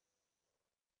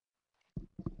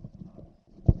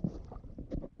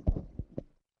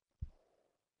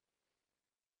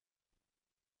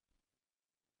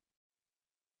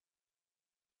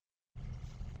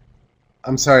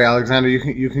 I'm sorry, Alexander.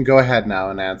 You can go ahead now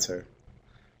and answer.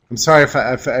 I'm sorry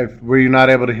if were you not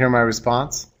able to hear my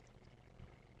response?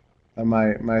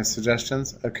 My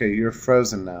suggestions? Okay, you're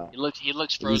frozen now. He looks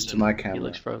frozen. At least to my camera. He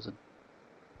looks frozen.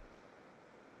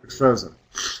 Looks frozen.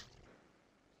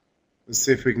 Let's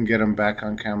see if we can get him back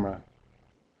on camera.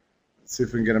 Let's see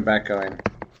if we can get him back going.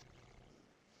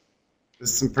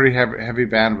 This is some pretty heavy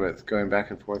bandwidth going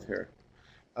back and forth here.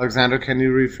 Alexander, can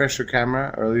you refresh your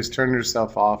camera, or at least turn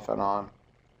yourself off and on?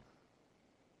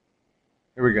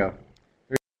 Here we go.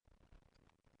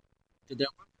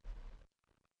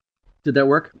 Did that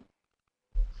work?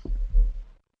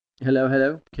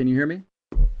 Hello? Can you hear me?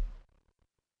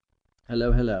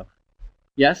 Hello?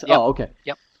 Yes? Yep. Oh, okay.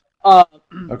 Yep.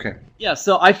 Okay. Yeah,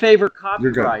 so I favor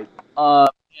copyright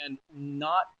and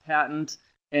not patent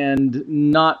and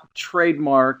not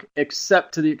trademark,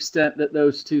 except to the extent that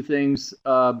those two things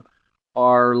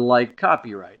are like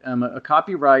copyright. A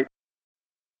copyright,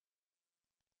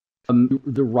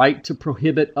 the right to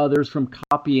prohibit others from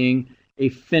copying a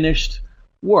finished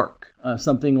work,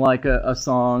 something like a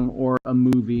song or a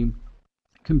movie,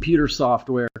 computer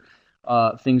software,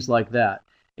 things like that.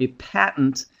 A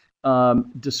patent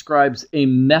describes a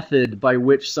method by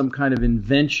which some kind of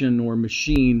invention or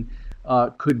machine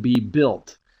could be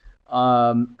built.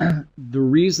 The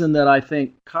reason that I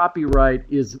think copyright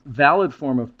is a valid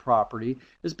form of property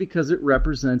is because it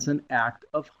represents an act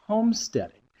of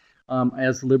homesteading.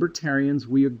 As libertarians,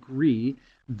 we agree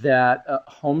that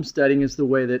homesteading is the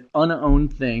way that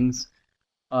unowned things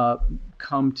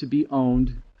come to be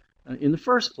owned in the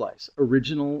first place,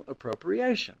 original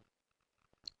appropriation.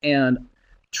 And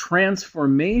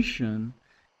transformation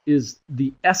is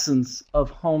the essence of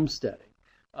homesteading.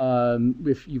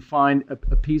 If you find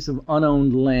a piece of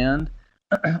unowned land,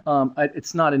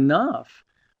 it's not enough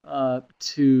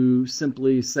to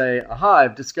simply say, aha,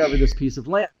 I've discovered this piece of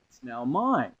land, it's now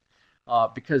mine.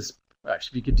 Because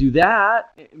actually, if you could do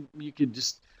that, you could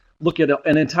just look at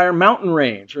an entire mountain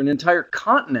range or an entire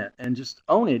continent and just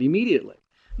own it immediately.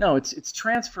 No, it's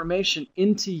transformation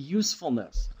into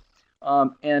usefulness.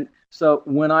 And so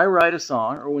when I write a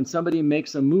song or when somebody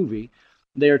makes a movie,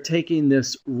 they are taking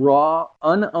this raw,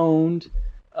 unowned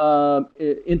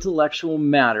intellectual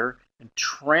matter and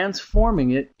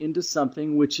transforming it into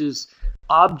something which is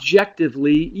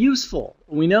objectively useful.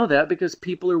 We know that because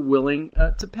people are willing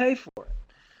to pay for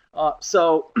it.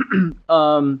 So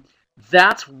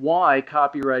that's why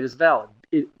copyright is valid.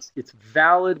 It's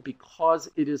valid because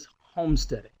it is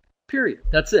homesteading. Period.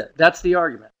 That's it. That's the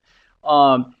argument.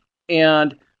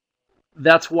 And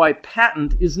that's why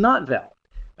patent is not valid.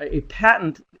 A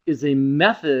patent is a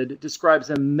method, describes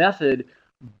a method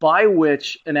by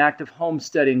which an act of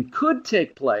homesteading could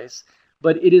take place,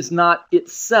 but it is not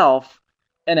itself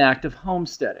an act of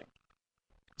homesteading.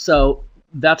 So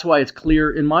that's why it's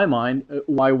clear in my mind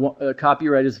why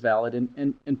copyright is valid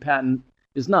and patent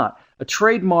is not. A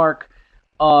trademark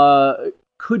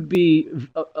could be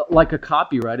like a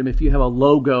copyright. I mean, if you have a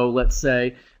logo, let's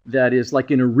say, that is like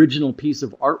an original piece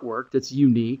of artwork that's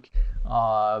unique,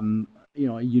 a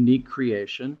unique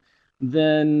creation,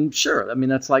 then sure. I mean,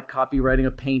 that's like copyrighting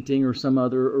a painting or some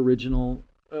other original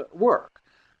work.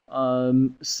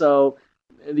 So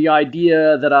the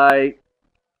idea that I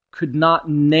could not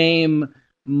name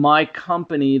my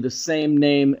company the same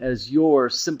name as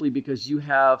yours simply because you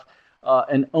have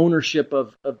an ownership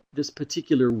of this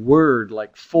particular word,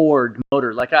 like Ford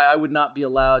Motor. Like I would not be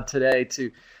allowed today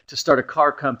to start a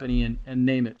car company and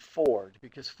name it Ford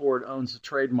because Ford owns a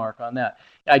trademark on that.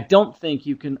 I don't think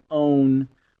you can own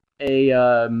a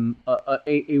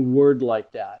word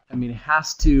like that. I mean, it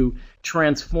has to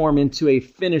transform into a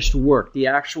finished work. The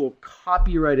actual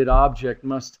copyrighted object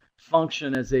must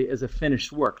function as a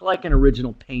finished work, like an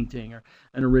original painting or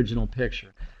an original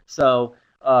picture. So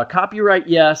copyright,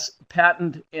 yes.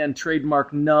 Patent and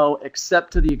trademark, no,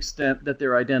 except to the extent that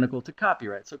they're identical to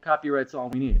copyright. So copyright's all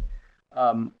we need.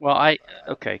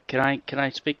 Okay. Can I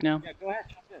speak now? Yeah, go ahead.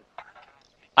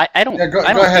 I don't. Yeah, go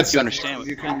I don't ahead, think you understand.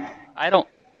 you can.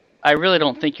 I really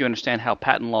don't think you understand how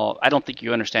patent law. I don't think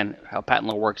you understand how patent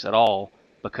law works at all,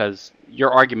 because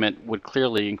your argument would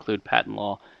clearly include patent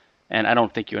law, and I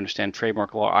don't think you understand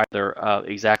trademark law either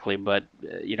exactly. But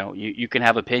you can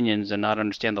have opinions and not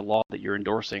understand the law that you're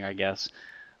endorsing, I guess.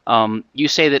 You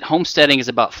say that homesteading is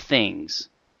about things,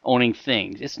 owning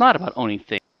things. It's not about owning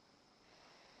things.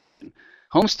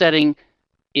 Homesteading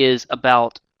is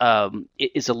about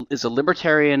is a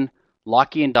libertarian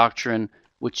Lockean doctrine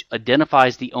which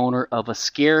identifies the owner of a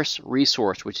scarce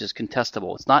resource which is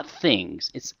contestable. It's not things,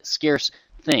 it's scarce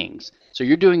things. So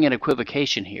you're doing an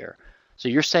equivocation here. So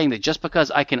you're saying that just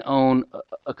because I can own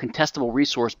a contestable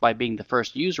resource by being the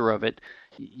first user of it,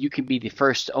 you can be the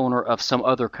first owner of some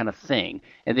other kind of thing.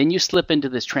 And then you slip into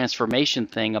this transformation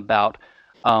thing about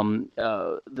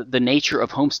the nature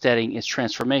of homesteading is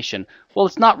transformation. Well,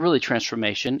 it's not really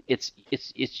transformation. It's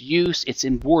use, it's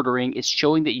embordering, it's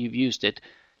showing that you've used it.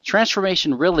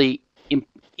 Transformation really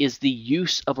is the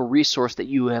use of a resource that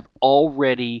you have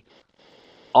already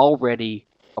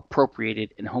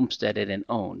appropriated and homesteaded and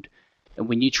owned. And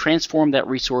when you transform that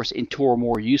resource into a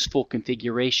more useful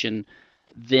configuration,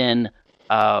 then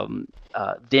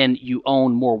you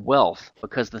own more wealth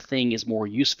because the thing is more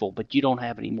useful, but you don't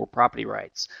have any more property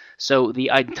rights. So the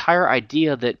entire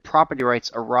idea that property rights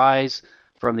arise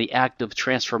from the act of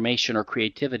transformation or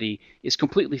creativity is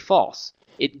completely false.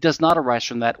 It does not arise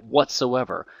from that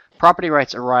whatsoever. Property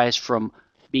rights arise from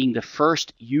being the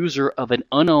first user of an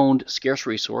unowned scarce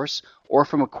resource or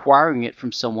from acquiring it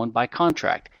from someone by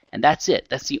contract. And that's it.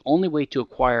 That's the only way to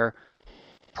acquire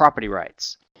property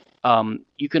rights.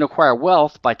 You can acquire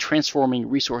wealth by transforming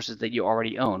resources that you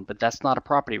already own, but that's not a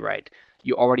property right.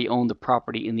 You already own the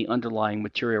property in the underlying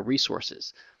material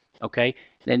resources. Okay?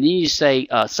 Then you say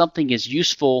something is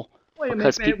useful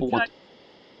because people want.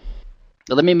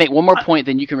 Let me make one more point,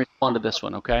 then you can respond to this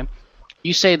one. Okay?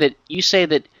 You say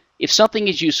that if something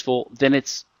is useful, then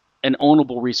it's an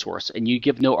ownable resource, and you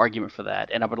give no argument for that,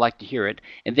 and I would like to hear it.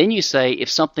 And then you say if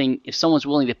someone's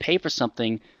willing to pay for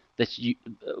something that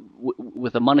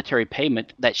with a monetary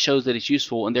payment, that shows that it's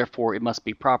useful, and therefore it must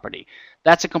be property.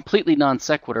 That's a completely non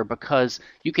sequitur, because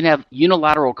you can have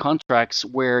unilateral contracts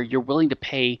where you're willing to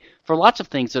pay for lots of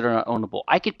things that are not ownable.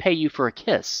 I could pay you for a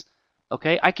kiss,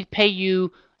 okay? I could pay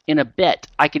you in a bet.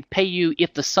 I could pay you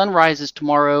if the sun rises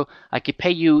tomorrow. I could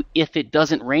pay you if it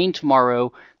doesn't rain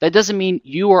tomorrow. That doesn't mean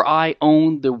you or I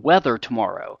own the weather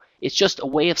tomorrow. It's just a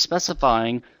way of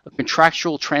specifying a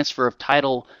contractual transfer of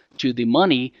title to the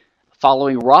money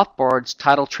following Rothbard's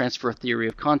title transfer theory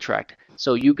of contract.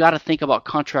 So you got to think about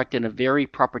contract in a very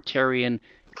proprietarian,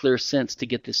 clear sense to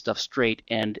get this stuff straight,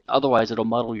 and otherwise it'll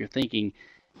muddle your thinking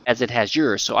as it has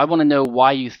yours. So I want to know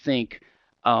why you think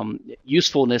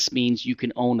usefulness means you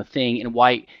can own a thing, and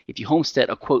why, if you homestead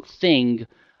a quote thing,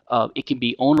 it can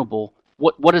be ownable.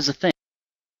 What is a thing?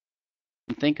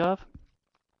 Think of?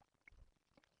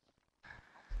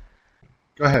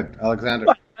 Go ahead, Alexander.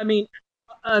 Well,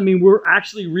 I mean, we're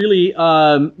actually really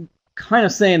kind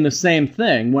of saying the same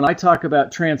thing when I talk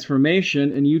about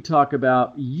transformation and you talk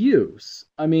about use.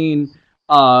 I mean,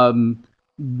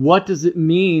 what does it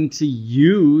mean to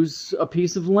use a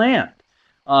piece of land?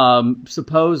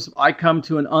 Suppose I come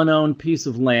to an unowned piece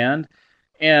of land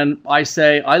and I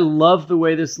say, I love the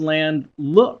way this land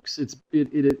looks.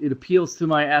 It appeals to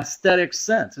my aesthetic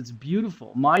sense. It's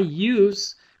beautiful. My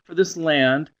use for this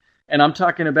land, and I'm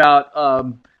talking about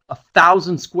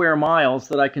 1,000 square miles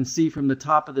that I can see from the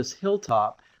top of this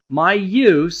hilltop. My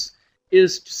use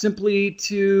is simply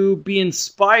to be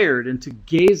inspired and to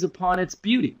gaze upon its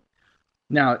beauty.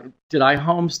 Now, did I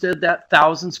homestead that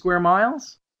 1,000 square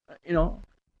miles? You know,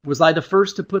 was I the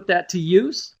first to put that to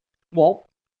use? Well,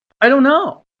 I don't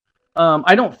know.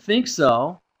 I don't think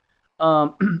so.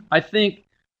 I think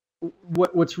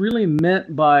what's really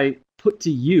meant by put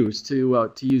to use,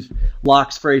 to use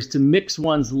Locke's phrase, to mix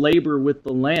one's labor with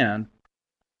the land,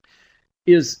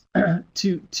 is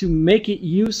to make it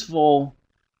useful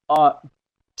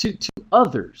to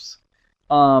others,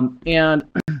 and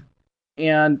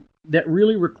that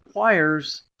really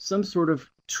requires some sort of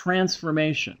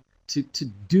transformation to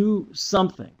do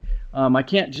something. I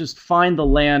can't just find the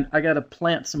land. I got to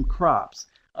plant some crops.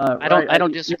 I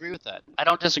don't disagree with that. I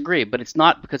don't disagree, but it's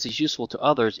not because it's useful to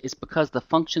others. It's because the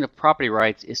function of property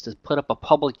rights is to put up a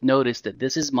public notice that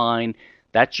this is mine,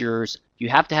 that's yours. You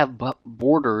have to have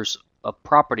borders of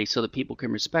property so that people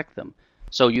can respect them.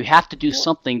 So you have to do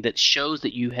something that shows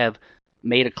that you have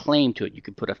made a claim to it. You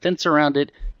can put a fence around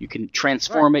it, you can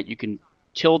transform it, you can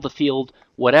till the field,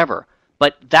 whatever.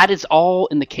 But that is all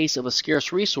in the case of a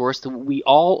scarce resource that we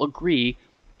all agree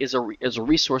is a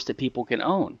resource that people can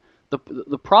own.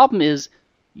 The problem is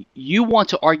you want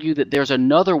to argue that there's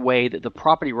another way that the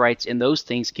property rights in those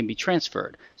things can be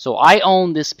transferred. So I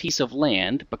own this piece of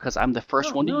land because I'm the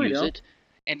first one to use it,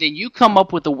 and then you come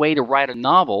up with a way to write a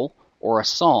novel or a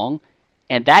song,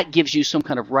 and that gives you some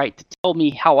kind of right to tell me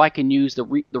how I can use the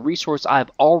resource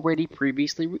I've already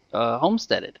previously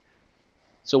homesteaded.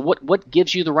 So what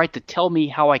gives you the right to tell me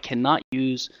how I cannot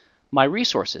use my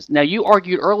resources? Now, you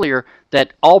argued earlier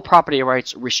that all property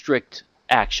rights restrict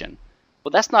action.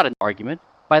 Well, that's not an argument.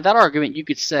 By that argument, you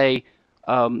could say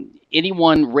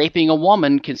anyone raping a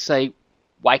woman can say,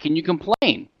 why can you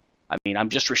complain? I mean, I'm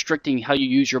just restricting how you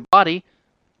use your body.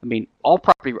 I mean, all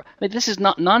property rights. I mean, this is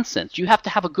not nonsense. You have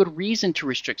to have a good reason to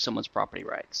restrict someone's property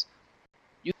rights.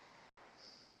 You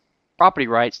have property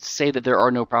rights to say that there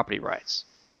are no property rights.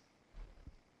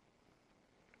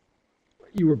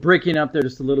 You were breaking up there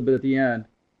just a little bit at the end.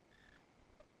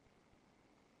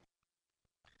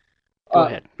 Go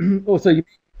ahead. So you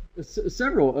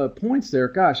several points there.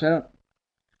 Gosh, I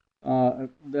don't.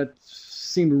 That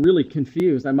seemed really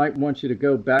confused. I might want you to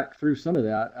go back through some of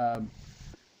that.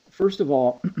 First of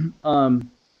all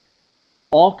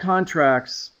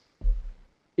contracts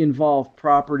involve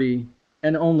property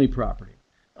and only property.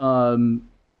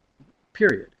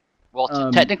 Period.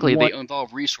 Well, technically, they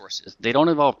involve resources. They don't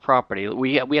involve property.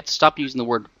 We have to stop using the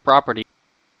word property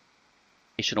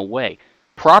in a way.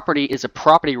 Property is a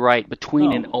property right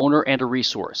between an owner and a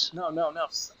resource. No,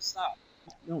 stop.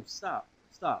 No, stop.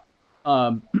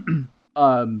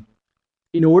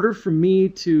 In order for me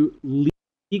to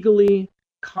legally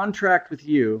contract with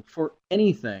you for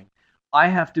anything, I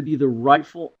have to be the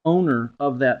rightful owner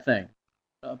of that thing.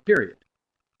 Period.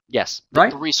 Yes,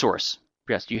 right. The resource.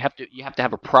 Yes, you have to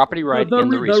have a property right in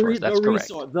the resource. That's correct.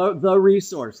 The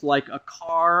resource, like a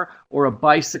car or a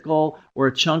bicycle or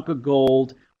a chunk of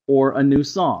gold or a new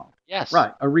song. Yes.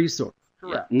 Right, a resource.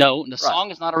 Correct. Yeah. No, the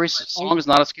song is not a resource. Song is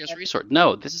not a scarce resource.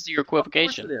 No, this is your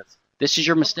equivocation. Of course it is. This is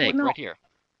your mistake right here.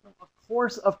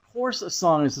 course, a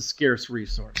song is a scarce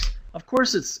resource. Of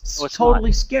course, it's No, it's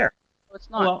totally scarce. No, it's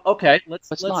not. Well, okay, let's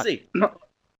not. see.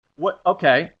 What?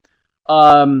 Okay.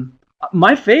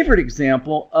 My favorite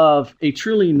example of a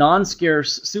truly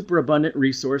non-scarce, superabundant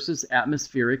resource is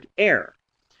atmospheric air.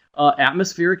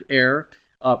 Atmospheric air,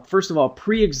 first of all,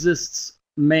 pre-exists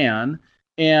man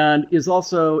and is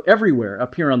also everywhere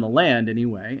up here on the land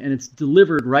anyway, and it's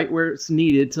delivered right where it's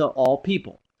needed to all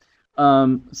people.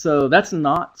 So that's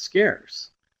not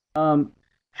scarce.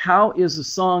 How is a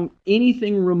song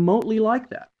anything remotely like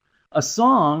that? A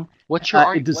song. What's your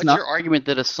argument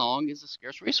that a song is a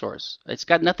scarce resource? It's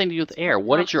got nothing to do with air.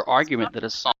 What is your argument that a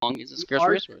song is a scarce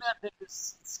resource? The argument that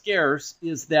is scarce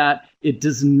is that it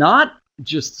does not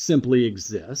just simply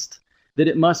exist, that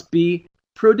it must be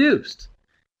produced.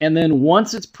 And then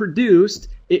once it's produced,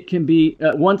 it can be,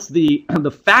 once the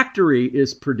factory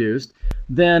is produced,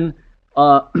 then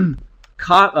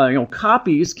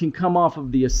copies can come off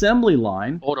of the assembly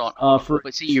line. Hold on.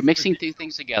 But see, you're mixing two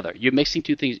things together.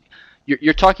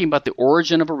 You're talking about the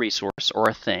origin of a resource or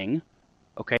a thing.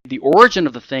 Okay, the origin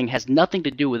of the thing has nothing to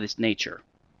do with its nature.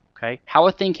 Okay, how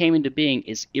a thing came into being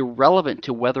is irrelevant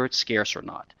to whether it's scarce or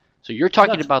not. So you're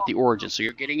talking about the origin. So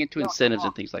you're getting into incentives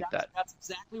and things like that. That's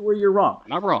exactly where you're wrong.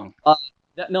 Am I wrong?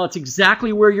 No, it's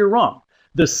exactly where you're wrong.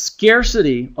 The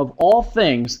scarcity of all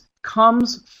things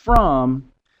comes from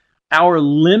our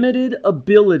limited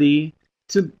ability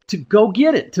to go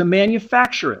get it, to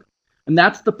manufacture it. And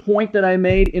that's the point that I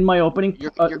made in my opening.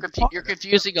 You're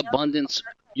confusing abundance.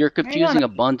 You're confusing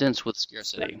abundance with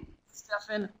scarcity.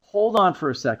 Stefan, hold on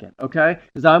for a second, okay?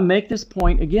 Because I'll make this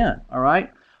point again, all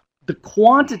right? The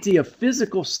quantity of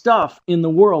physical stuff in the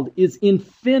world is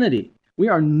infinity. We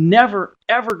are never,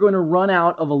 ever going to run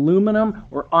out of aluminum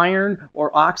or iron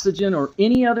or oxygen or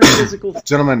any other physical.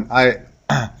 Gentlemen,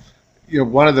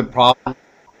 one of the problems.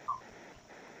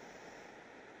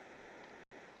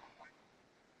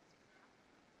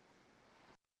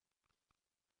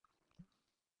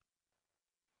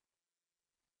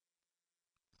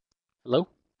 Hello?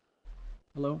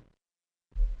 Hello?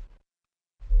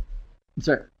 I'm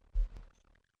sorry.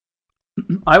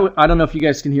 I don't know if you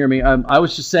guys can hear me. I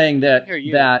was just saying that. I can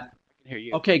hear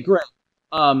you. Okay, great.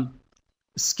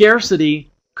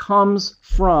 Scarcity comes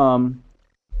from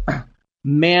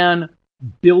man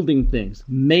building things,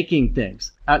 making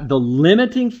things. The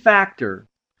limiting factor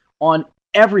on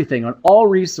everything, on all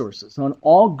resources, on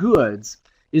all goods,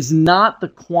 is not the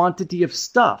quantity of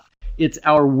stuff. It's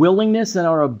our willingness and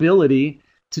our ability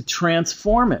to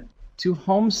transform it, to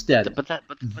homestead it. But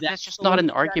that's just not an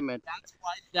argument.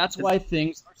 That's why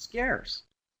things are scarce.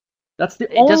 That's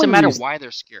the It only doesn't matter reason. why they're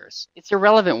scarce. It's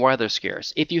irrelevant why they're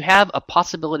scarce. If you have a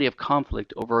possibility of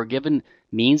conflict over a given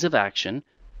means of action,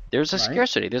 there's a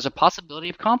scarcity. There's a possibility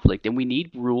of conflict, and we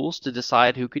need rules to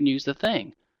decide who can use the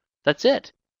thing. That's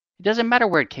it. It doesn't matter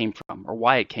where it came from or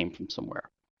why it came from somewhere.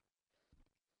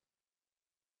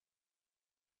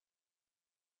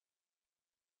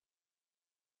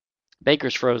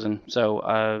 Baker's frozen, so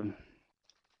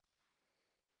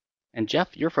and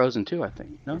Jeff, you're frozen too, I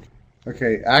think. No?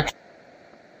 Okay, actually,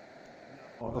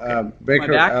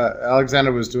 Baker,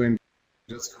 Alexander was doing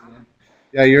just fine.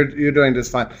 Yeah, you're doing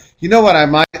just fine. You know what I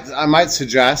might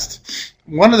suggest?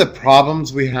 One of the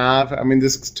problems we have, I mean,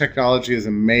 this technology is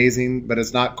amazing, but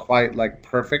it's not quite like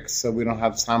perfect, so we don't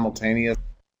have simultaneous.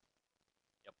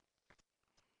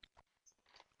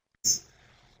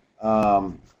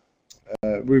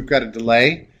 We've got a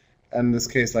delay, in this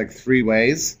case, like 3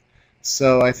 ways.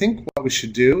 So I think what we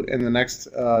should do in the next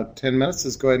 10 minutes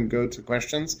is go ahead and go to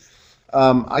questions.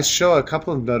 I show a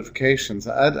couple of notifications.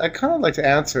 I'd kind of like to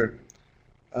answer.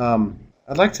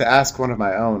 I'd like to ask one of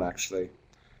my own, actually,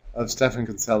 of Stefan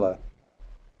Kinsella.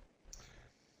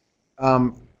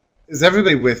 Is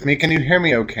everybody with me? Can you hear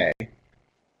me okay?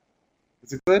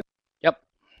 Is it good? Yep.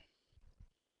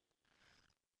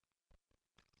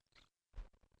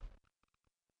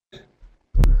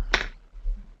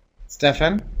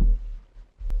 Stefan?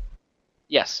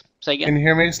 Yes. Say again. Can you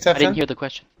hear me, Stefan? I didn't hear the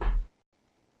question.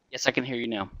 Yes, I can hear you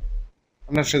now.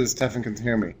 I'm not sure that Stefan can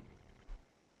hear me.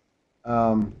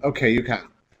 Okay, you can.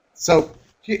 So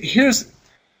here's.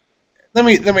 Let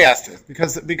me ask this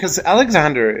because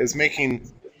Alexander is making.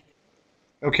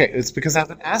 Okay, it's because I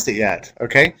haven't asked it yet.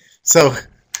 Okay, so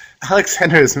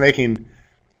Alexander is making,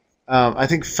 I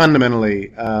think,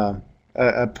 fundamentally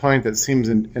a point that seems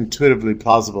intuitively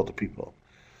plausible to people,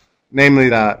 namely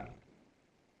that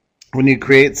when you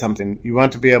create something, you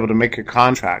want to be able to make a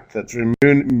contract that's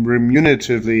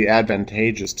remuneratively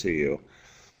advantageous to you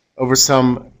over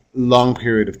some long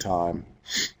period of time,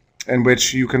 in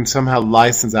which you can somehow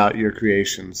license out your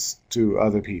creations to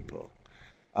other people.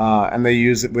 and they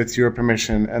use it with your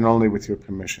permission and only with your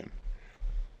permission.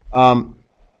 Um,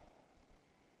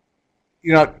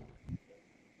 you know,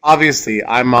 obviously,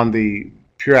 I'm on the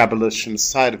pure abolition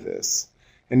side of this,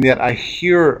 and yet I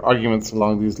hear arguments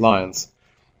along these lines,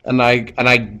 and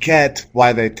I get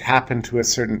why they tap into a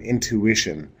certain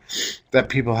intuition that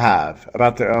people have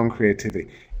about their own creativity.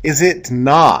 Is it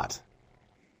not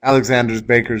Alexander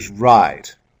Baker's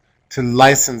right to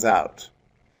license out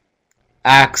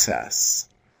access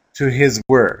to his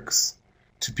works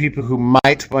to people who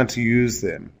might want to use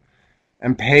them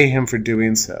and pay him for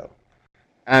doing so?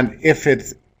 And if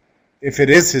it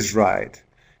is his right,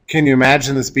 can you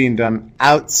imagine this being done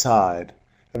outside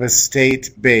of a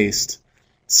state-based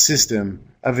system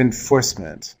of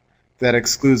enforcement that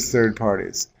excludes third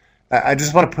parties? I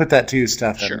just want to put that to you,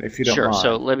 Stefan, if you don't mind.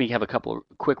 So let me have a couple of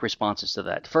quick responses to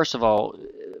that. First of all,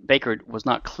 Baker was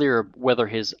not clear whether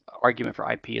his argument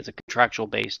for IP is a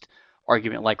contractual-based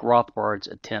argument like Rothbard's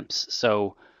attempts.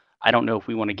 So I don't know if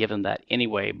we want to give him that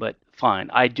anyway, but fine.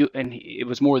 I do, and it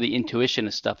was more the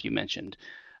intuitionist stuff you mentioned.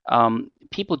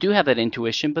 People do have that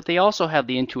intuition, but they also have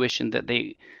the intuition that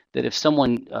if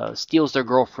someone steals their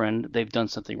girlfriend, they've done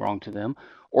something wrong to them,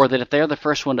 or that if they're the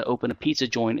first one to open a pizza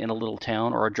joint in a little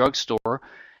town or a drugstore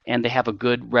and they have a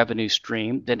good revenue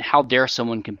stream, then how dare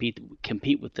someone compete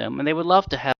with them? And they would love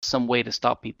to have some way to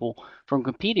stop people from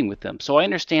competing with them. So I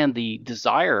understand the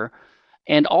desire,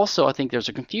 and also I think there's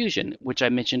a confusion, which I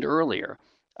mentioned earlier.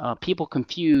 People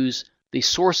confuse the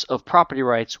source of property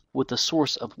rights with the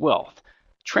source of wealth.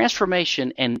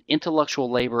 Transformation and intellectual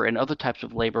labor and other types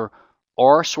of labor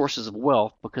are sources of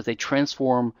wealth because they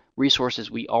transform resources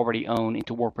we already own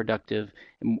into more productive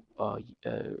and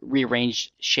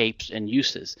rearranged shapes and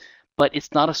uses. But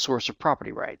it's not a source of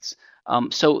property rights.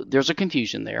 So there's a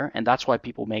confusion there, and that's why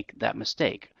people make that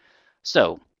mistake.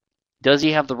 So does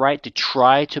he have the right to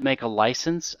try to make a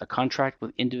license, a contract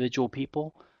with individual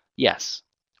people? Yes.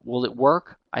 Will it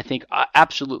work? I think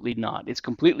absolutely not. It's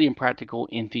completely impractical,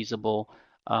 infeasible.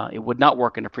 It would not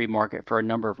work in a free market for a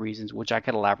number of reasons, which I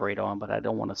could elaborate on, but I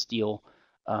don't want to steal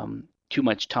too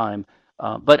much time.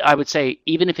 But I would say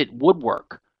even if it would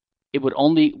work, it would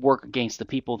only work against the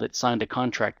people that signed a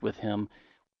contract with him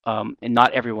and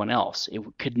not everyone else. It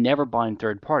could never bind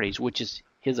third parties, which is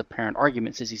his apparent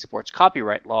argument since he supports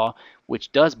copyright law,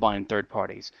 which does bind third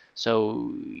parties.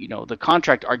 So, the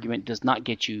contract argument does not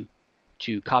get you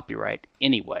to copyright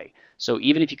anyway. So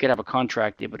even if you could have a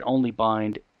contract, it would only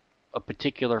bind a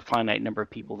particular finite number of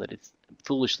people that it's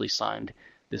foolishly signed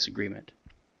this agreement.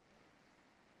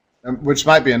 Which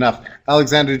might be enough.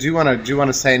 Alexander, do you want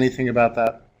to say anything about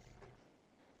that?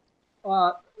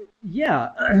 Yeah.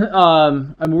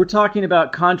 We're talking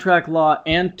about contract law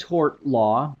and tort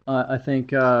law. I think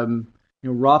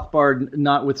Rothbard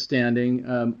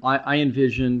notwithstanding, I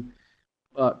envision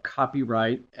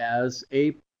copyright as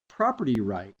a property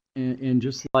right, and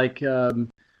just like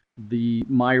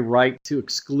my right to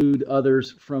exclude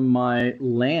others from my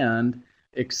land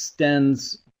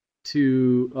extends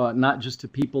to not just to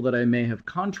people that I may have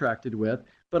contracted with,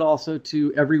 but also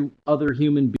to every other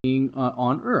human being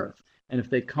on Earth. And if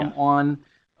they come on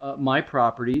my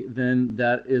property, then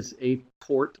that is a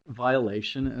tort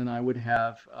violation, and I would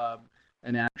have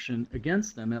an action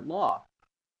against them at law.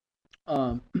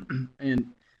 And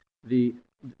the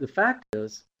fact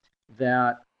is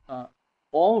that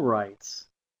all rights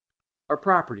are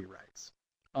property rights,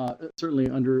 certainly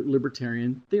under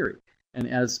libertarian theory. And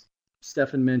as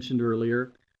Stefan mentioned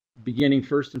earlier, beginning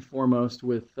first and foremost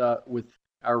with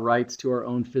our rights to our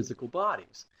own physical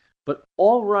bodies. But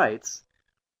all rights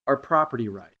are property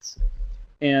rights.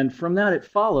 And from that it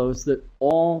follows that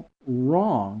all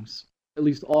wrongs, at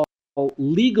least all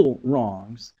legal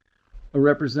wrongs,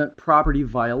 represent property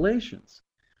violations.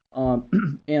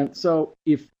 And so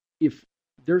if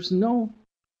there's no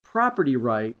property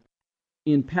right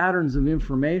in patterns of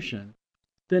information,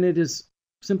 then it is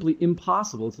simply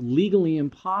impossible. It's legally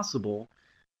impossible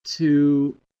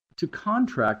to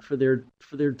contract for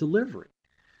their delivery.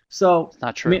 So it's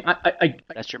not true. I mean,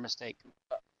 that's your mistake.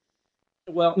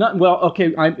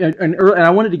 Okay. And I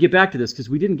wanted to get back to this because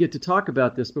we didn't get to talk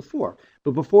about this before.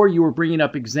 But before you were bringing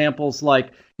up examples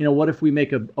like, what if we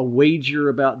make a wager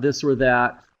about this or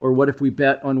that, or what if we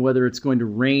bet on whether it's going to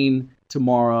rain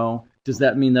tomorrow? Does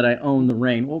that mean that I own the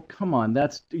rain? Well, come on,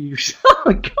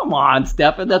 come on,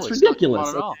 Stefan, that's ridiculous.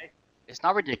 Not at all. It's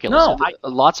not ridiculous. No,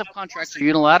 lots of contracts are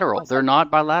unilateral. They're not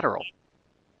bilateral.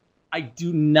 I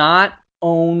do not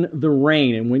own the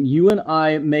rain, and when you and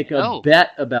I make a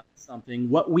bet about something,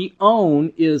 what we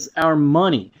own is our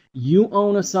money. You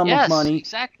own a sum of money.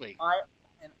 Exactly.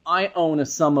 I own a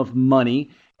sum of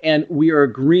money, and we are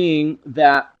agreeing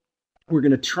that we're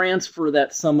going to transfer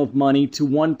that sum of money to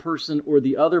one person or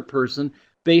the other person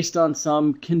based on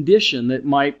some condition that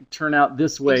might turn out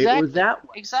this way or that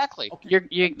way. Exactly.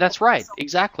 Okay. That's right.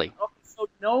 Exactly. So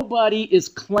nobody is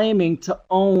claiming to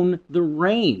own the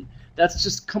rain.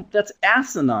 That's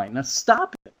asinine. Now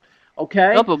stop it.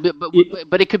 Okay. No,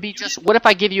 but it could be just. What if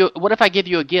I give you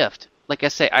a gift? Like I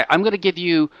say, I'm going to give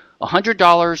you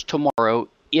 $100 tomorrow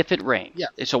if it rains. Yeah.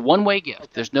 It's a one-way gift. Okay.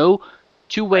 There's no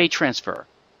two-way transfer.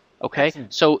 Okay.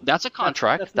 Excellent. So that's a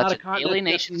contract. That's an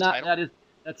alienation title.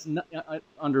 That's not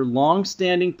under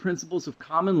long-standing principles of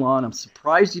common law, and I'm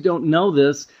surprised you don't know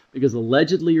this because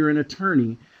allegedly you're an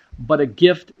attorney, but a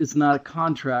gift is not a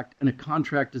contract, and a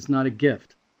contract is not a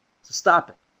gift. So stop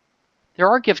it. There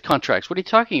are gift contracts. What are you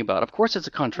talking about? Of course it's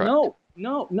a contract.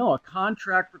 No. A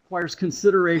contract requires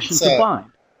consideration to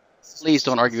bind. Please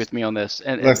don't argue with me on this.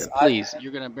 And please,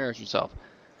 you're going to embarrass yourself.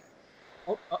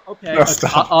 Okay. No,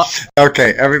 stop.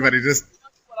 Okay, everybody just...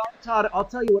 I'll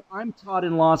tell you what I'm taught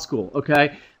in law school,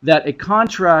 okay? That a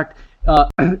contract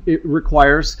it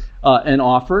requires an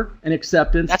offer, an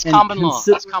acceptance. That's common law.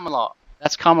 That's common law.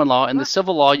 That's common law. In the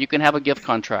civil law, you can have a gift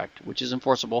contract, which is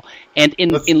enforceable. And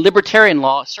in libertarian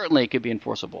law, certainly it could be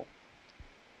enforceable.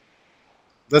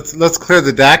 Let's clear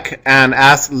the deck and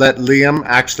let Liam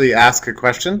actually ask a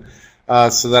question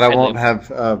so that I won't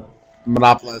have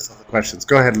monopolized all the questions.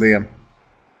 Go ahead, Liam.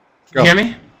 Go. Can you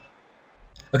hear me?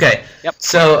 Okay. Yep.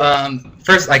 So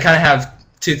first, I kind of have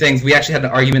two things. We actually had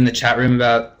an argument in the chat room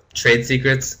about trade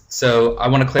secrets, so I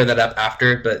want to clear that up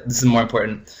after, but this is more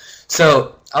important.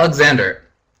 So, Alexander,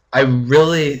 I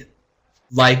really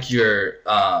like your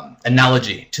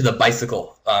analogy to the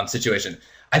bicycle situation.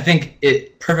 I think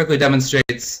it perfectly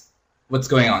demonstrates what's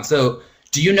going on. So,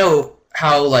 do you know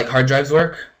how like hard drives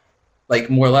work? Like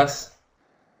more or less?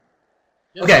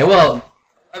 Yes. Okay, well,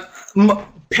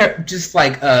 just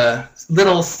like a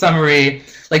little summary,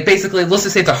 like basically, let's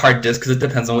just say it's a hard disk because it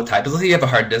depends on what type. Let's say you have a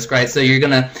hard disk, right? So you're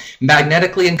gonna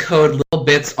magnetically encode little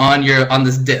bits on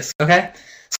this disk, okay?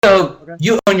 So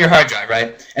you own your hard drive,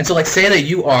 right? And so like say that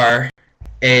you are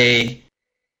a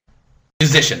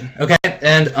musician, okay?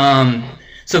 And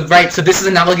so this is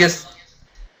analogous.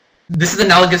 This is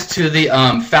analogous to the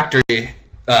factory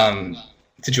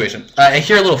situation. I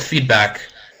hear a little feedback.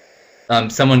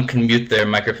 Someone can mute their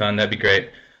microphone. That'd be great.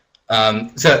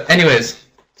 So, anyways,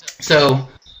 so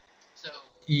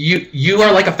you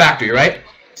are like a factory, right?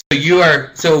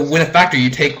 So with a factory, you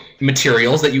take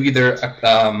materials that you either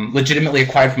legitimately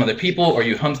acquired from other people or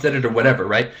you homesteaded or whatever,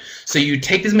 right? So you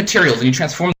take these materials and you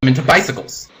transform them into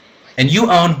bicycles, and you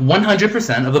own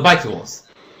 100% of the bicycles,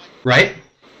 right?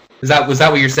 Was that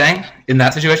what you're saying in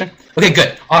that situation? Okay,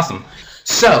 good, awesome.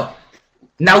 So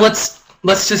now let's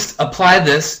just apply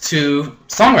this to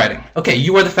songwriting. Okay,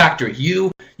 you are the factory.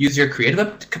 You use your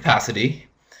creative capacity,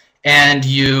 and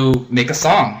you make a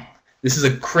song. This is a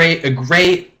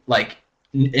great, like,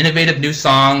 innovative new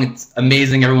song. It's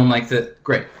amazing. Everyone likes it.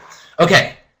 Great.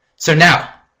 Okay, so now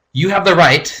you have the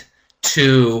right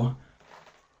to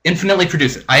infinitely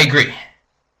produce it. I agree.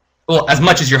 Well, as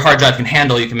much as your hard drive can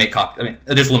handle, you can make copies. I mean,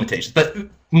 there's limitations, but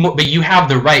you have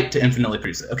the right to infinitely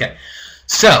produce it. Okay,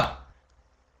 so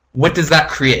what does that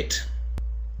create?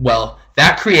 Well,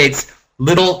 that creates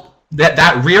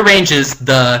that rearranges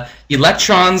the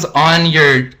electrons on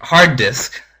your hard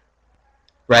disk,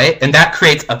 right? And that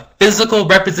creates a physical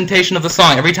representation of the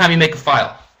song every time you make a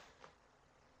file.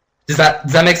 Does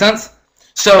that make sense?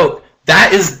 So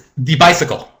that is the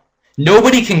bicycle.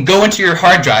 Nobody can go into your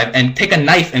hard drive and take a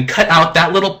knife and cut out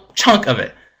that little chunk of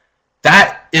it.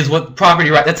 That is what property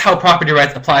right. That's how property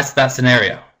rights applies to that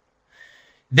scenario.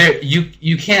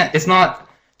 You can't. It's not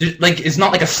like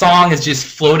a song is just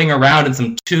floating around in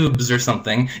some tubes or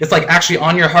something. It's like actually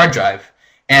on your hard drive,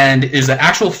 and is an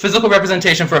actual physical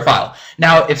representation for a file.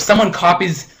 Now, if someone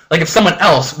copies, like if someone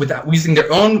else without using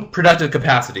their own productive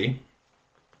capacity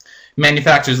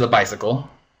manufactures a bicycle,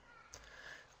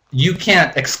 you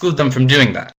can't exclude them from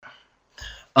doing that.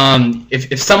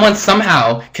 If someone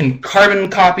somehow can carbon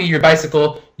copy your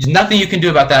bicycle, there's nothing you can do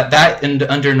about that. That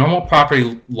under normal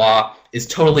property law is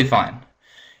totally fine.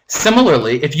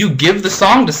 Similarly, if you give the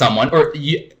song to someone,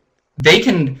 they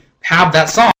can have that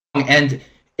song, and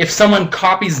if someone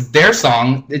copies their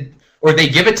song, or they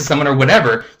give it to someone or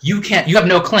whatever, you have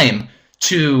no claim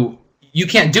to. You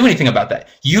can't do anything about that.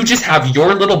 You just have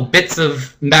your little bits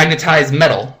of magnetized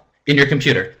metal in your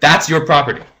computer. That's your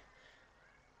property.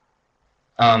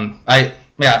 I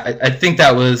think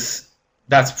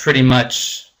that's pretty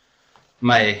much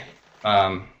my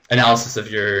analysis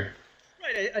of your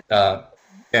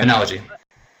analogy.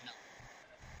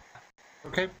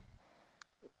 Okay.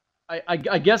 I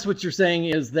guess what you're saying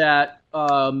is that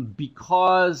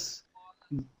because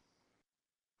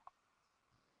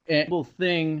a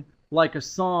thing like a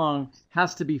song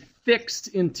has to be fixed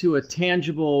into a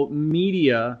tangible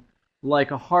media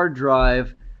like a hard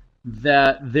drive,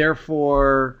 that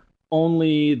therefore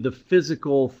only the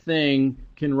physical thing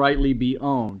can rightly be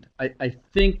owned. I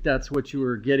think that's what you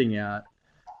were getting at.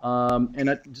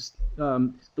 And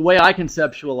the way I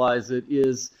conceptualize it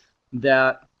is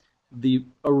that the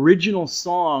original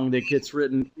song that gets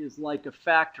written is like a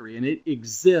factory, and it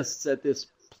exists at this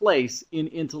place in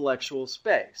intellectual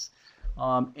space.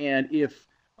 And if,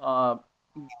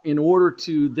 in order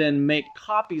to then make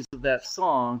copies of that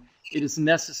song, it is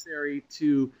necessary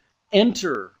to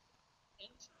enter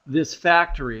this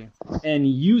factory and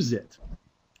use it,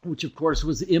 which of course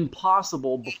was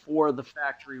impossible before the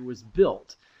factory was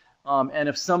built. And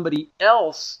if somebody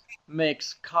else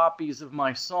makes copies of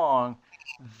my song,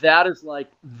 that is like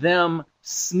them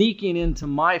sneaking into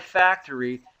my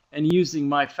factory and using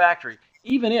my factory.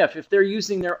 Even if they're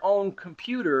using their own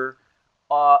computer,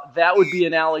 that would be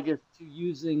analogous to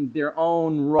using their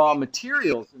own raw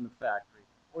materials in the factory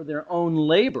or their own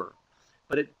labor.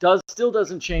 But it still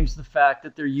doesn't change the fact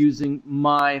that they're using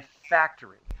my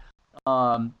factory.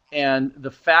 And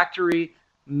the factory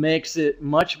makes it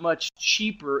much, much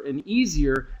cheaper and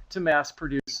easier to mass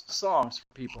produce songs for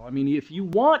people. I mean, if you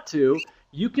want to,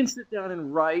 you can sit down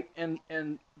and write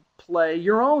and play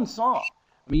your own song.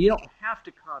 I mean, you don't have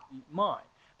to copy mine.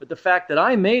 But the fact that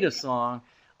I made a song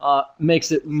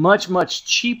makes it much, much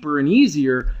cheaper and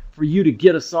easier for you to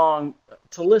get a song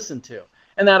to listen to.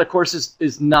 And that, of course,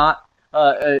 is not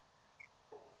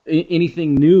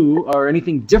anything new or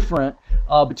anything different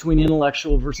between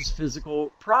intellectual versus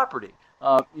physical property.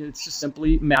 It's just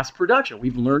simply mass production.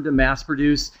 We've learned to mass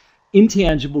produce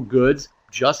intangible goods,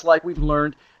 just like we've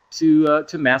learned to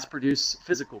mass produce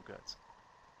physical goods.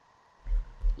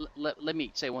 Let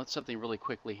me say something really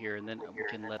quickly here, and then we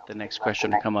can let the next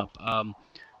question come up.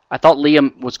 I thought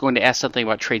Liam was going to ask something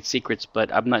about trade secrets,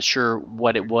 but I'm not sure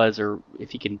what it was, or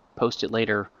if he can post it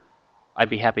later, I'd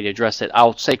be happy to address it.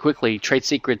 I'll say quickly, trade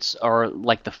secrets are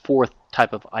like the fourth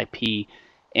type of IP,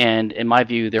 and in my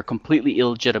view, they're completely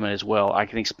illegitimate as well. I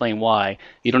can explain why.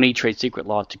 You don't need trade secret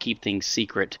law to keep things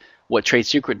secret. What trade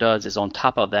secret does is on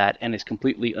top of that, and is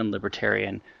completely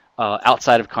unlibertarian,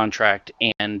 outside of contract,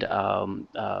 and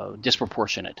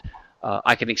disproportionate.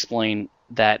 I can explain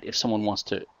that if someone wants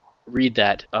to read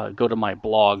that. Go to my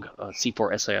blog,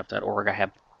 c4sif.org. I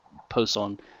have posts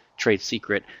on trade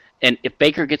secret. And if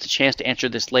Baker gets a chance to answer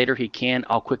this later, he can.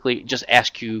 I'll quickly just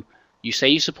ask you, you say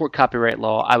you support copyright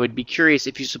law. I would be curious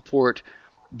if you support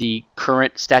the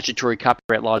current statutory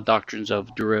copyright law doctrines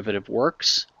of derivative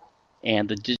works and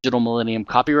the Digital Millennium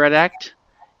Copyright Act,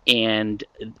 and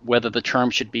whether the term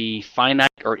should be finite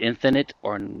or infinite,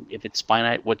 or if it's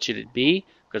finite, what should it be?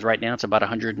 Because right now it's about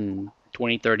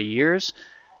 120, 30 years.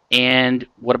 And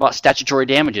what about statutory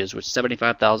damages, which is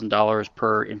 $75,000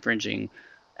 per infringing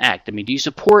act? I mean, do you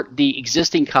support the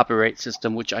existing copyright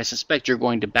system, which I suspect you're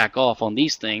going to back off on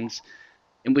these things,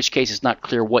 in which case it's not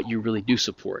clear what you really do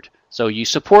support. So you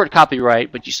support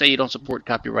copyright, but you say you don't support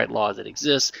copyright law as it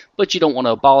exists, but you don't want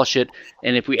to abolish it.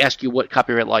 And if we ask you what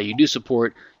copyright law you do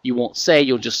support, you won't say,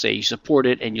 you'll just say you support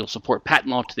it, and you'll support patent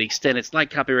law to the extent it's like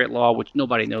copyright law, which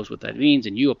nobody knows what that means,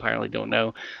 and you apparently don't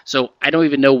know. So I don't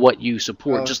even know what you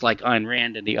support, just like Ayn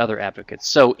Rand and the other advocates.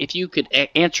 So if you could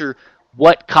answer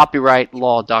what copyright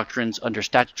law doctrines under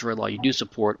statutory law you do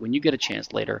support when you get a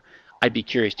chance later, I'd be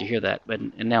curious to hear that.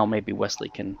 And now maybe Wesley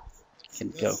can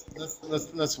go.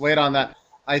 Let's wait on that.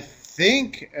 I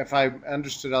think, if I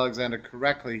understood Alexander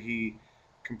correctly, he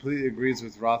completely agrees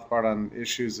with Rothbard on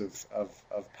issues of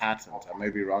patent. I may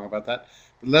be wrong about that.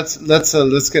 But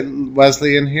let's get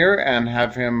Wesley in here and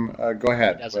have him go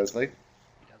ahead. Wesley. It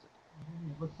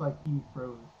looks like he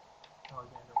froze.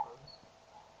 Alexander froze.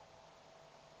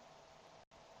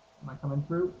 Am I coming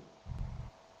through?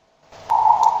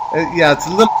 Yeah, it's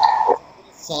a little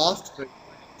soft, but...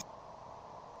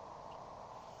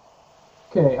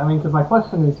 Okay, I mean, because my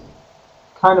question is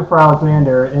kind of for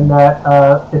Alexander, in that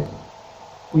if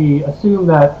we assume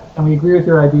that, and we agree with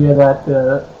your idea that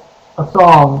a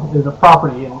song is a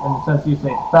property, in the sense you say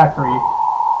it's a factory,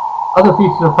 other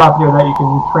features of property are that you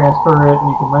can transfer it and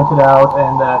you can rent it out,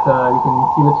 and that you can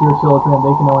give it to your children and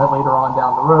they can own it later on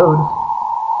down the road.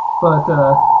 But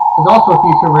there's also a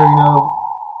feature where,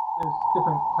 there's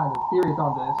different kind of theories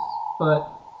on this,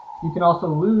 but you can also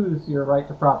lose your right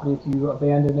to property if you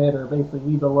abandon it or basically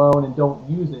leave it alone and don't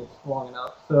use it long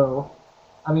enough. So,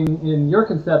 I mean, in your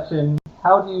conception,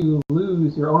 how do you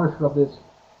lose your ownership of this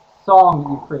song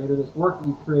that you've created, this work that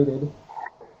you've created,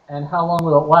 and how long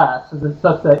will it last? Is it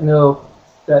such that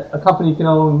that a company can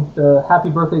own the "Happy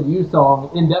Birthday to You"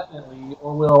 song indefinitely,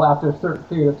 or will, after a certain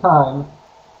period of time,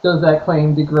 does that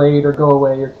claim degrade or go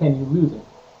away, or can you lose it?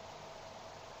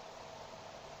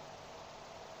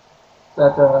 Is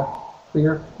that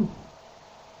clear?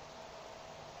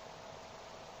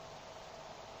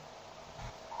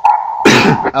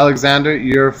 Alexander,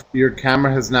 your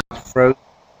camera has now frozen.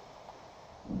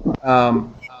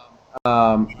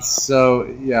 So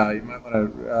yeah, you might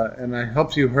want to. And I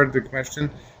hope you heard the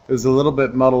question. It was a little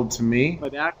bit muddled to me. Am I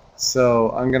back?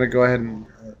 So I'm going to go ahead and.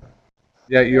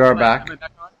 Yeah, you are back. Am I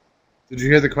back on? Did you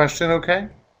hear the question? Okay.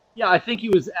 Yeah, I think he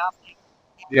was asking.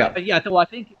 Yeah. Yeah. Well, I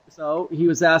think so. He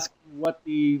was asking what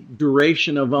the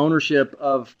duration of ownership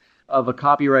of a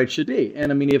copyright should be,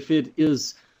 and I mean, if it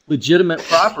is legitimate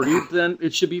property, then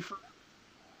it should be free.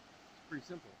 It's pretty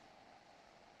simple.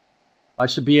 I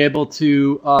should be able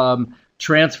to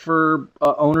transfer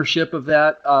ownership of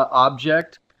that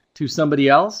object to somebody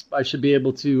else. I should be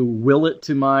able to will it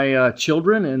to my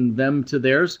children and them to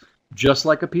theirs, just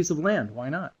like a piece of land. Why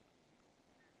not?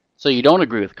 So you don't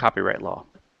agree with copyright law?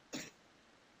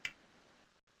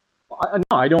 No,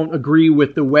 I don't agree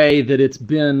with the way that it's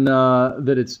been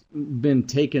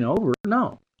taken over.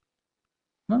 No,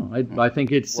 I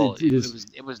think it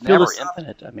was never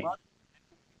infinite. I mean,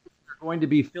 if they're going to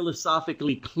be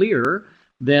philosophically clear,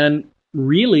 then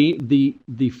really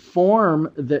the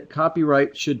form that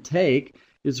copyright should take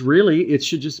is really it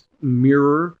should just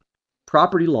mirror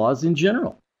property laws in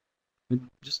general,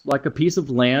 just like a piece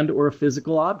of land or a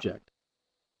physical object.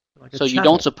 Like so you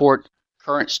don't support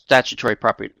current statutory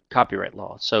copyright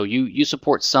law. So you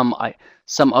support some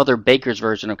other Baker's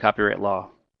version of copyright law.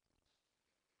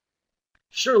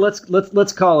 Sure, let's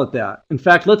call it that. In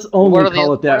fact, let's only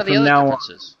call it that from now on.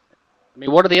 I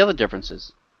mean, what are the other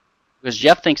differences? Because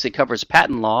Jeff thinks it covers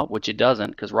patent law, which it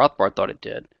doesn't, because Rothbard thought it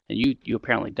did, and you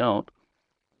apparently don't.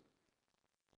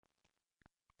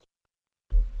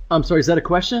 I'm sorry, is that a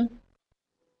question?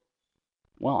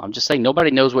 Well, I'm just saying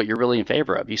nobody knows what you're really in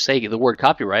favor of. You say the word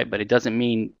copyright, but it doesn't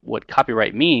mean what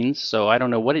copyright means, so I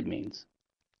don't know what it means.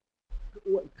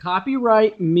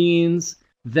 Copyright means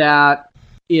that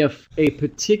if a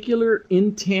particular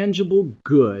intangible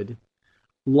good,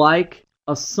 like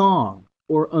a song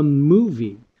or a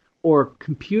movie or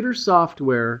computer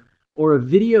software or a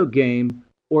video game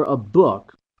or a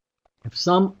book, if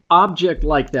some object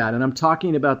like that, and I'm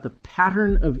talking about the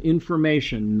pattern of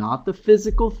information, not the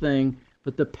physical thing,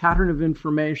 but the pattern of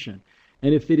information,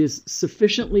 and if it is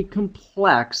sufficiently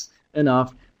complex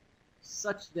enough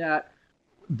such that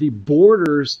the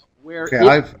borders where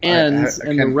it ends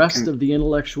and the rest of the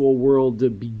intellectual world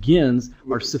begins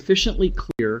are sufficiently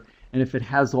clear, and if it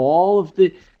has all of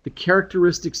the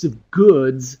characteristics of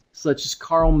goods, such as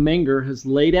Carl Menger has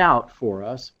laid out for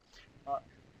us,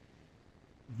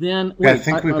 then... I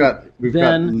think we've got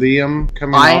Liam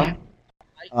coming on.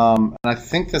 And I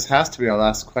think this has to be our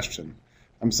last question.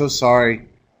 I'm so sorry.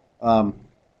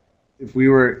 If we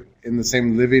were in the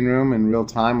same living room in real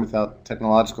time without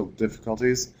technological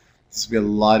difficulties, this would be a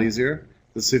lot easier.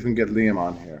 Let's see if we can get Liam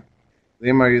on here.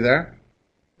 Liam, are you there?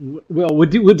 Well, we'll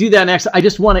do that next. I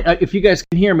just want to, if you guys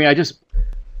can hear me, I just...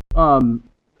 Okay,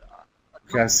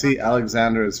 I see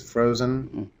Alexander is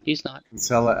frozen. He's not.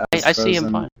 Kinsella is I see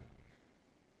him fine.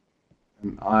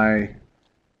 And I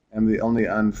am the only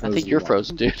unfrozen. I think you're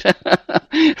frozen, dude.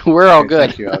 We're all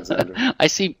good. Thank you, Alexander. I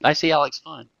see Alex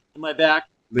fine. Am I back?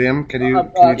 Liam, can you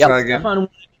try again?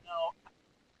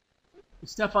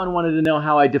 Stefan wanted to know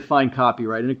how I define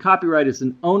copyright. And a copyright is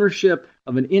an ownership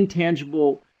of an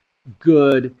intangible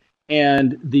good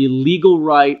and the legal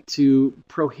right to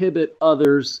prohibit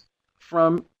others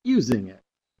from using it.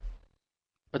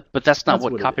 But that's not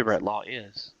what copyright law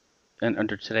is, and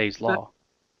under today's law.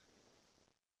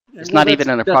 It's not even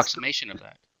an approximation of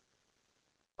that.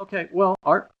 Okay, well,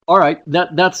 all right.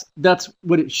 That's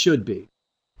what it should be.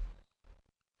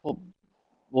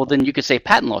 Well, then you could say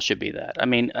patent law should be that. I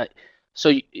mean,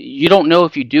 so you don't know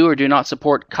if you do or do not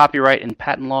support copyright and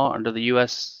patent law under the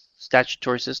U.S.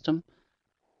 statutory system,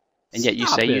 and yet you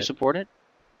say you support it?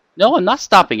 No, I'm not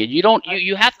stopping it. You don't.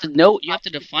 You have to know. You have to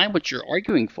define what you're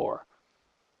arguing for.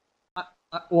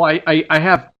 Well, I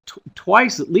have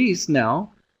twice at least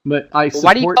now, but I support.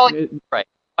 Why do you call it copyright?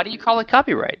 Why do you call it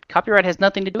copyright? Copyright has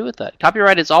nothing to do with that.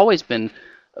 Copyright has always been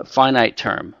a finite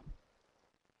term.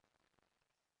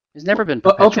 It's never been a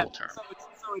perpetual term. So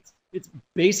it's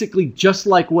basically just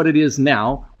like what it is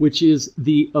now, which is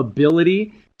the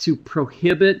ability to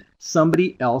prohibit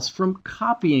somebody else from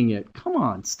copying it. Come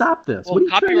on, stop this. Well,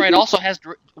 copyright also has.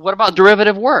 What about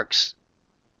derivative works?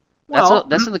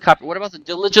 That's in the copy. What about the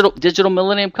Digital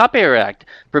Millennium Copyright Act,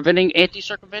 preventing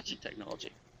anti-circumvention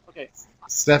technology? Okay.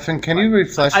 Stefan, can you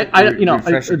refresh your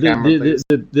camera, please?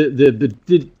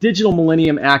 The Digital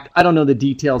Millennium Act. I don't know the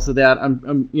details of that.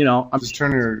 I'm just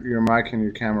turn your mic and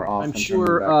your camera off. I'm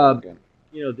sure.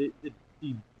 The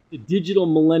Digital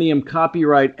Millennium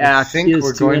Copyright Act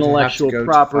is to intellectual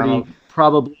property.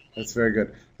 Probably. That's very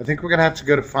good. I think we're going to have to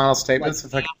go to final statements.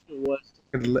 If I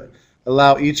could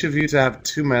allow each of you to have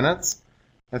 2 minutes,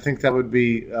 I think that would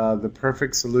be the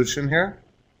perfect solution here.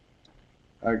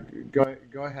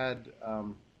 Go ahead.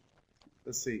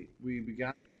 Let's see. We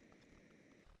began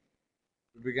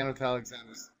with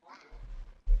Alexander.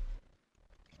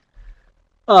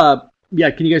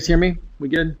 Yeah. Can you guys hear me? We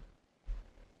good?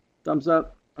 Thumbs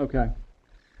up. Okay.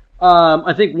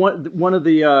 I think one of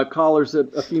the callers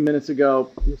a few minutes ago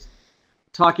was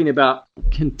talking about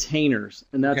containers,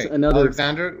 and that's another.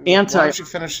 Alexander, why don't you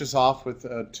finish this off with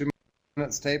a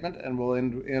 2-minute statement, and we'll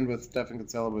end with Stefan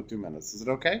Kinsella with 2 minutes. Is it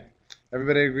okay?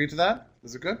 Everybody agree to that?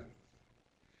 Is it good?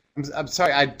 I'm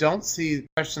sorry, I don't see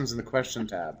questions in the question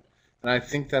tab, and I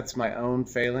think that's my own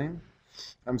failing.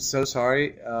 I'm so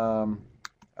sorry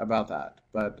about that.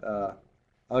 But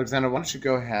Alexander, why don't you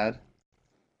go ahead,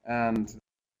 and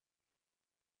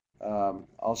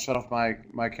I'll shut off my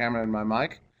camera and my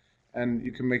mic, and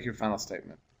you can make your final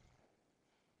statement.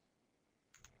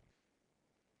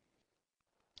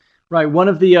 Right. One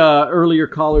of the earlier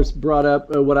callers brought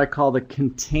up what I call the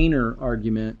container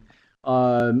argument,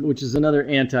 which is another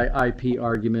anti-IP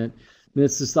argument. And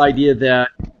it's this idea that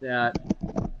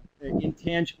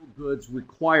intangible goods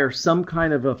require some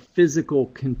kind of a physical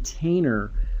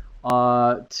container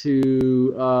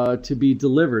to be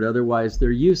delivered. Otherwise,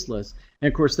 they're useless. And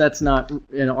of course, that's not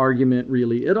an argument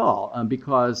really at all,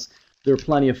 because there are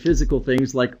plenty of physical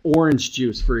things, like orange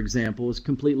juice, for example, is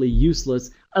completely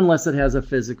useless unless it has a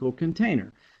physical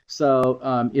container.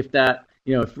 So if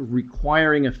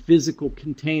requiring a physical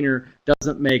container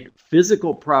doesn't make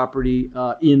physical property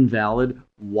invalid,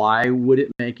 why would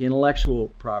it make intellectual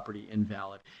property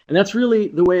invalid? And that's really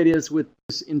the way it is with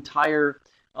this entire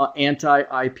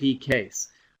anti-IP case.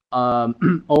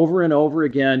 Over and over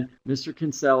again, Mr.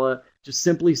 Kinsella just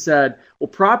simply said, well,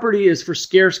 property is for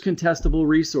scarce contestable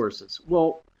resources.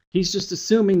 Well, he's just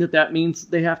assuming that means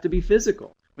they have to be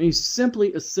physical. I mean, he's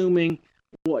simply assuming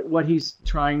what he's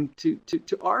trying to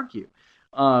argue.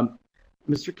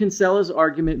 Mr. Kinsella's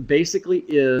argument basically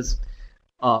is,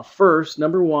 first,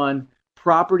 number one,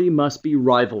 property must be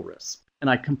rivalrous.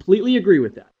 And I completely agree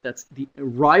with that. That's the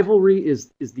rivalry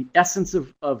is the essence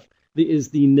is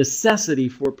the necessity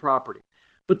for property.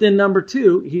 But then number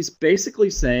two, he's basically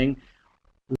saying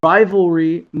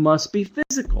rivalry must be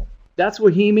physical. That's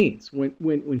what he means.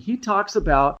 When he talks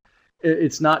about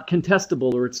it's not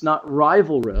contestable or it's not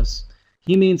rivalrous,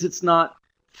 he means it's not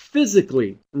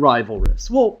physically rivalrous.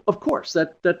 Well, of course,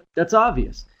 that's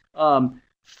obvious.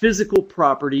 Physical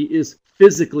property is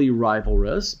physically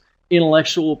rivalrous.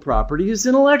 Intellectual property is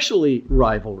intellectually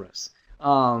rivalrous.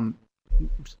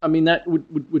 I mean, that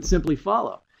would simply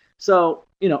follow. So,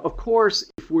 of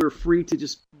course, if we're free to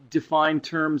just define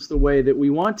terms the way that we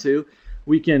want to,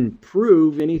 we can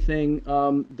prove anything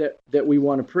that we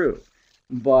want to prove.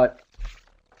 But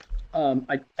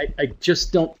I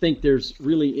just don't think there's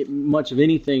really much of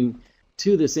anything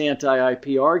to this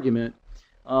anti-IP argument.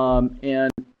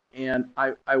 And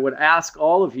I would ask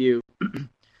all of you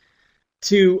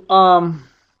to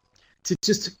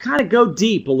just kind of go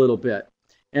deep a little bit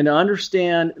and to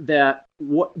understand that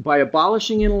by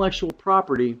abolishing intellectual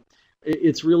property,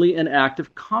 it's really an act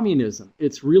of communism.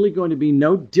 It's really going to be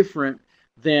no different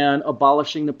than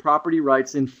abolishing the property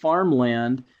rights in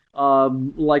farmland,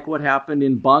 like what happened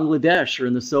in Bangladesh or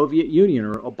in the Soviet Union,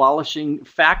 or abolishing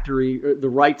the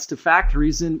rights to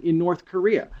factories in North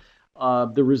Korea.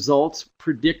 The results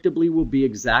predictably will be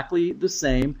exactly the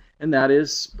same, and that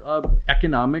is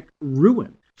economic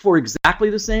ruin for exactly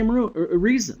the same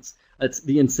reasons. That's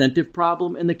the incentive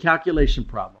problem and the calculation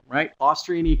problem, right?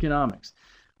 Austrian economics.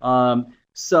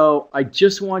 So I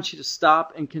just want you to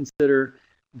stop and consider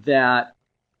that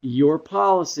your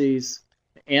policies,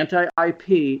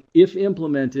 anti-IP, if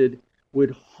implemented,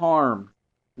 would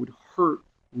hurt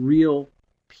real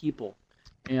people.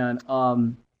 And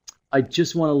I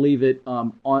just want to leave it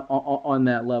on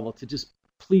that level, to just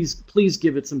please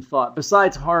give it some thought.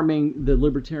 Besides harming the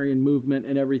libertarian movement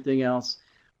and everything else,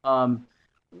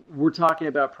 we're talking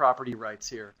about property rights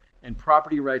here, and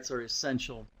property rights are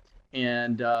essential.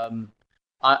 And I'm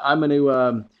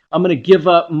gonna give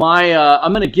up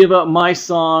my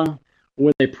song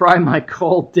when they pry my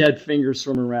cold dead fingers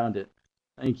from around it.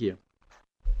 Thank you.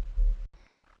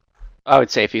 I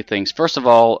would say a few things. First of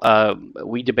all,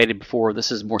 we debated before.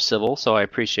 This is more civil, so I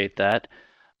appreciate that.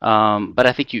 But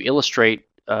I think you illustrate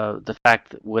the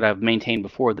fact that what I've maintained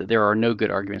before, that there are no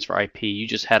good arguments for IP. You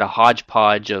just had a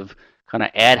hodgepodge of kind of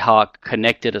ad hoc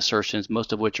connected assertions,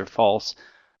 most of which are false,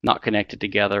 not connected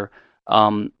together.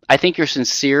 I think you're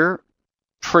sincere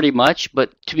pretty much,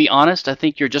 but to be honest, I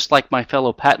think you're just like my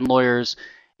fellow patent lawyers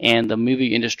and the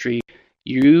movie industry.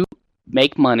 You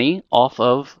make money off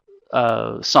of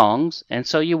songs, and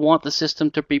so you want the system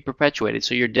to be perpetuated.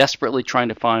 So you're desperately trying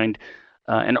to find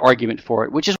an argument for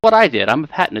it, which is what I did. I'm a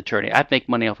patent attorney. I make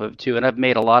money off of it too, and I've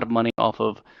made a lot of money off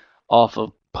of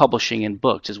publishing in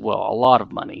books as well. A lot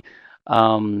of money.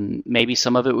 Maybe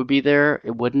some of it would be there.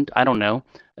 It wouldn't. I don't know.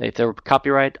 If there were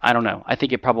copyright, I don't know. I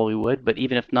think it probably would, but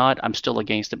even if not, I'm still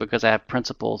against it because I have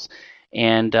principles.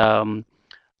 And I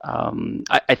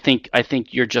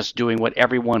think you're just doing what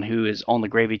everyone who is on the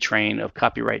gravy train of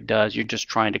copyright does. You're just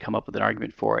trying to come up with an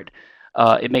argument for it.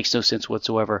 It makes no sense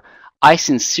whatsoever. I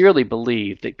sincerely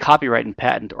believe that copyright and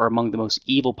patent are among the most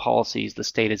evil policies the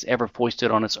state has ever foisted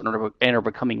on us and are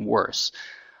becoming worse.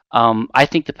 I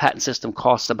think the patent system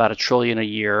costs about $1 trillion a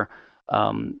year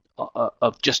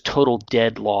of just total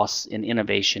dead loss in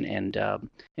innovation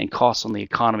and costs on the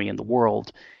economy and the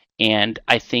world. And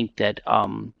I think that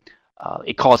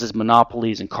it causes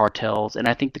monopolies and cartels. And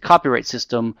I think the copyright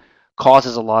system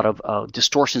causes a lot of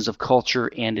distortions of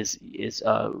culture and is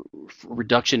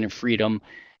reduction in freedom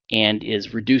and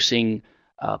is reducing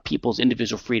people's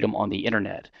individual freedom on the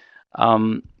internet.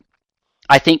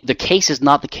 I think the case is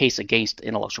not the case against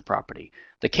intellectual property.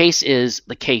 The case is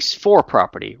the case for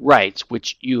property rights,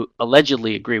 which you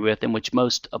allegedly agree with and which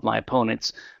most of my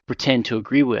opponents pretend to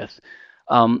agree with.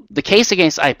 The case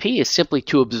against IP is simply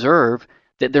to observe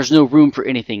that there's no room for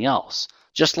anything else.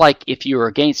 Just like if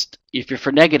you're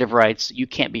for negative rights, you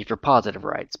can't be for positive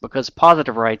rights, because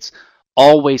positive rights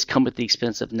always come at the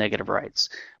expense of negative rights.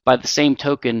 By the same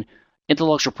token,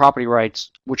 intellectual property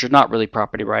rights, which are not really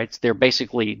property rights, they're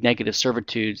basically negative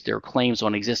servitudes, they're claims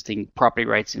on existing property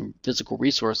rights and physical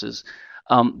resources,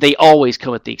 they always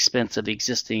come at the expense of the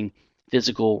existing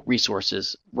physical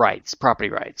resources rights, property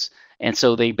rights. And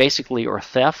so they basically are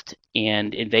theft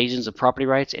and invasions of property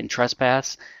rights and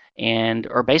trespass and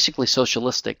are basically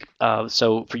socialistic.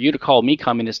 So for you to call me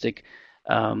communistic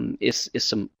is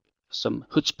some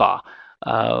chutzpah.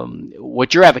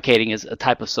 What you're advocating is a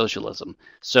type of socialism.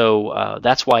 So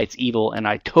that's why it's evil, and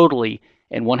I totally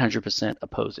and 100%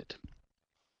 oppose it.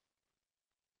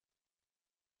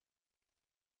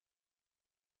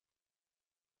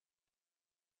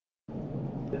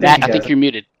 Matt, I think you're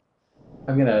muted.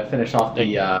 I'm going to finish off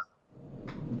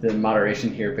the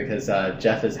moderation here because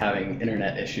Jeff is having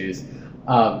internet issues.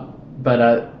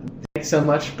 But thanks so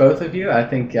much, both of you. I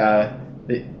think that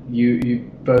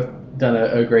you both done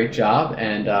a great job,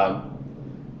 and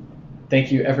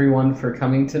thank you everyone for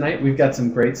coming tonight. We've got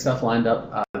some great stuff lined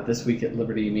up this week at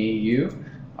Liberty Me You.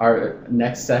 Our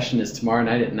next session is tomorrow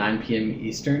night at 9 p.m.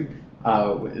 Eastern.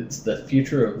 It's the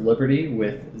Future of Liberty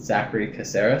with Zachary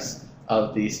Caceres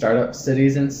of the Startup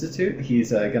Cities Institute.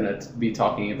 He's going to be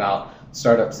talking about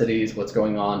startup cities, what's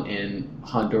going on in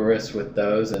Honduras with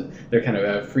those, and they're kind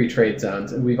of free trade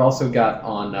zones. And we've also got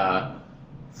on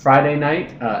Friday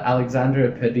night,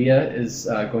 Alexandra Padilla is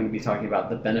going to be talking about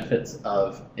the benefits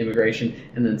of immigration.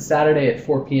 And then Saturday at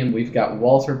 4 p.m., we've got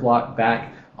Walter Block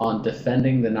back on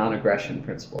defending the non-aggression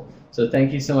principle. So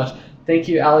thank you so much. Thank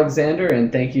you, Alexander,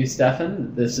 and thank you,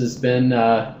 Stefan. This has been,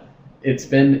 it's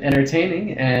been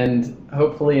entertaining and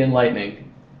hopefully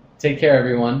enlightening. Take care,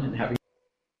 everyone, and have a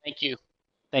Thank you.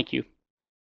 Thank you.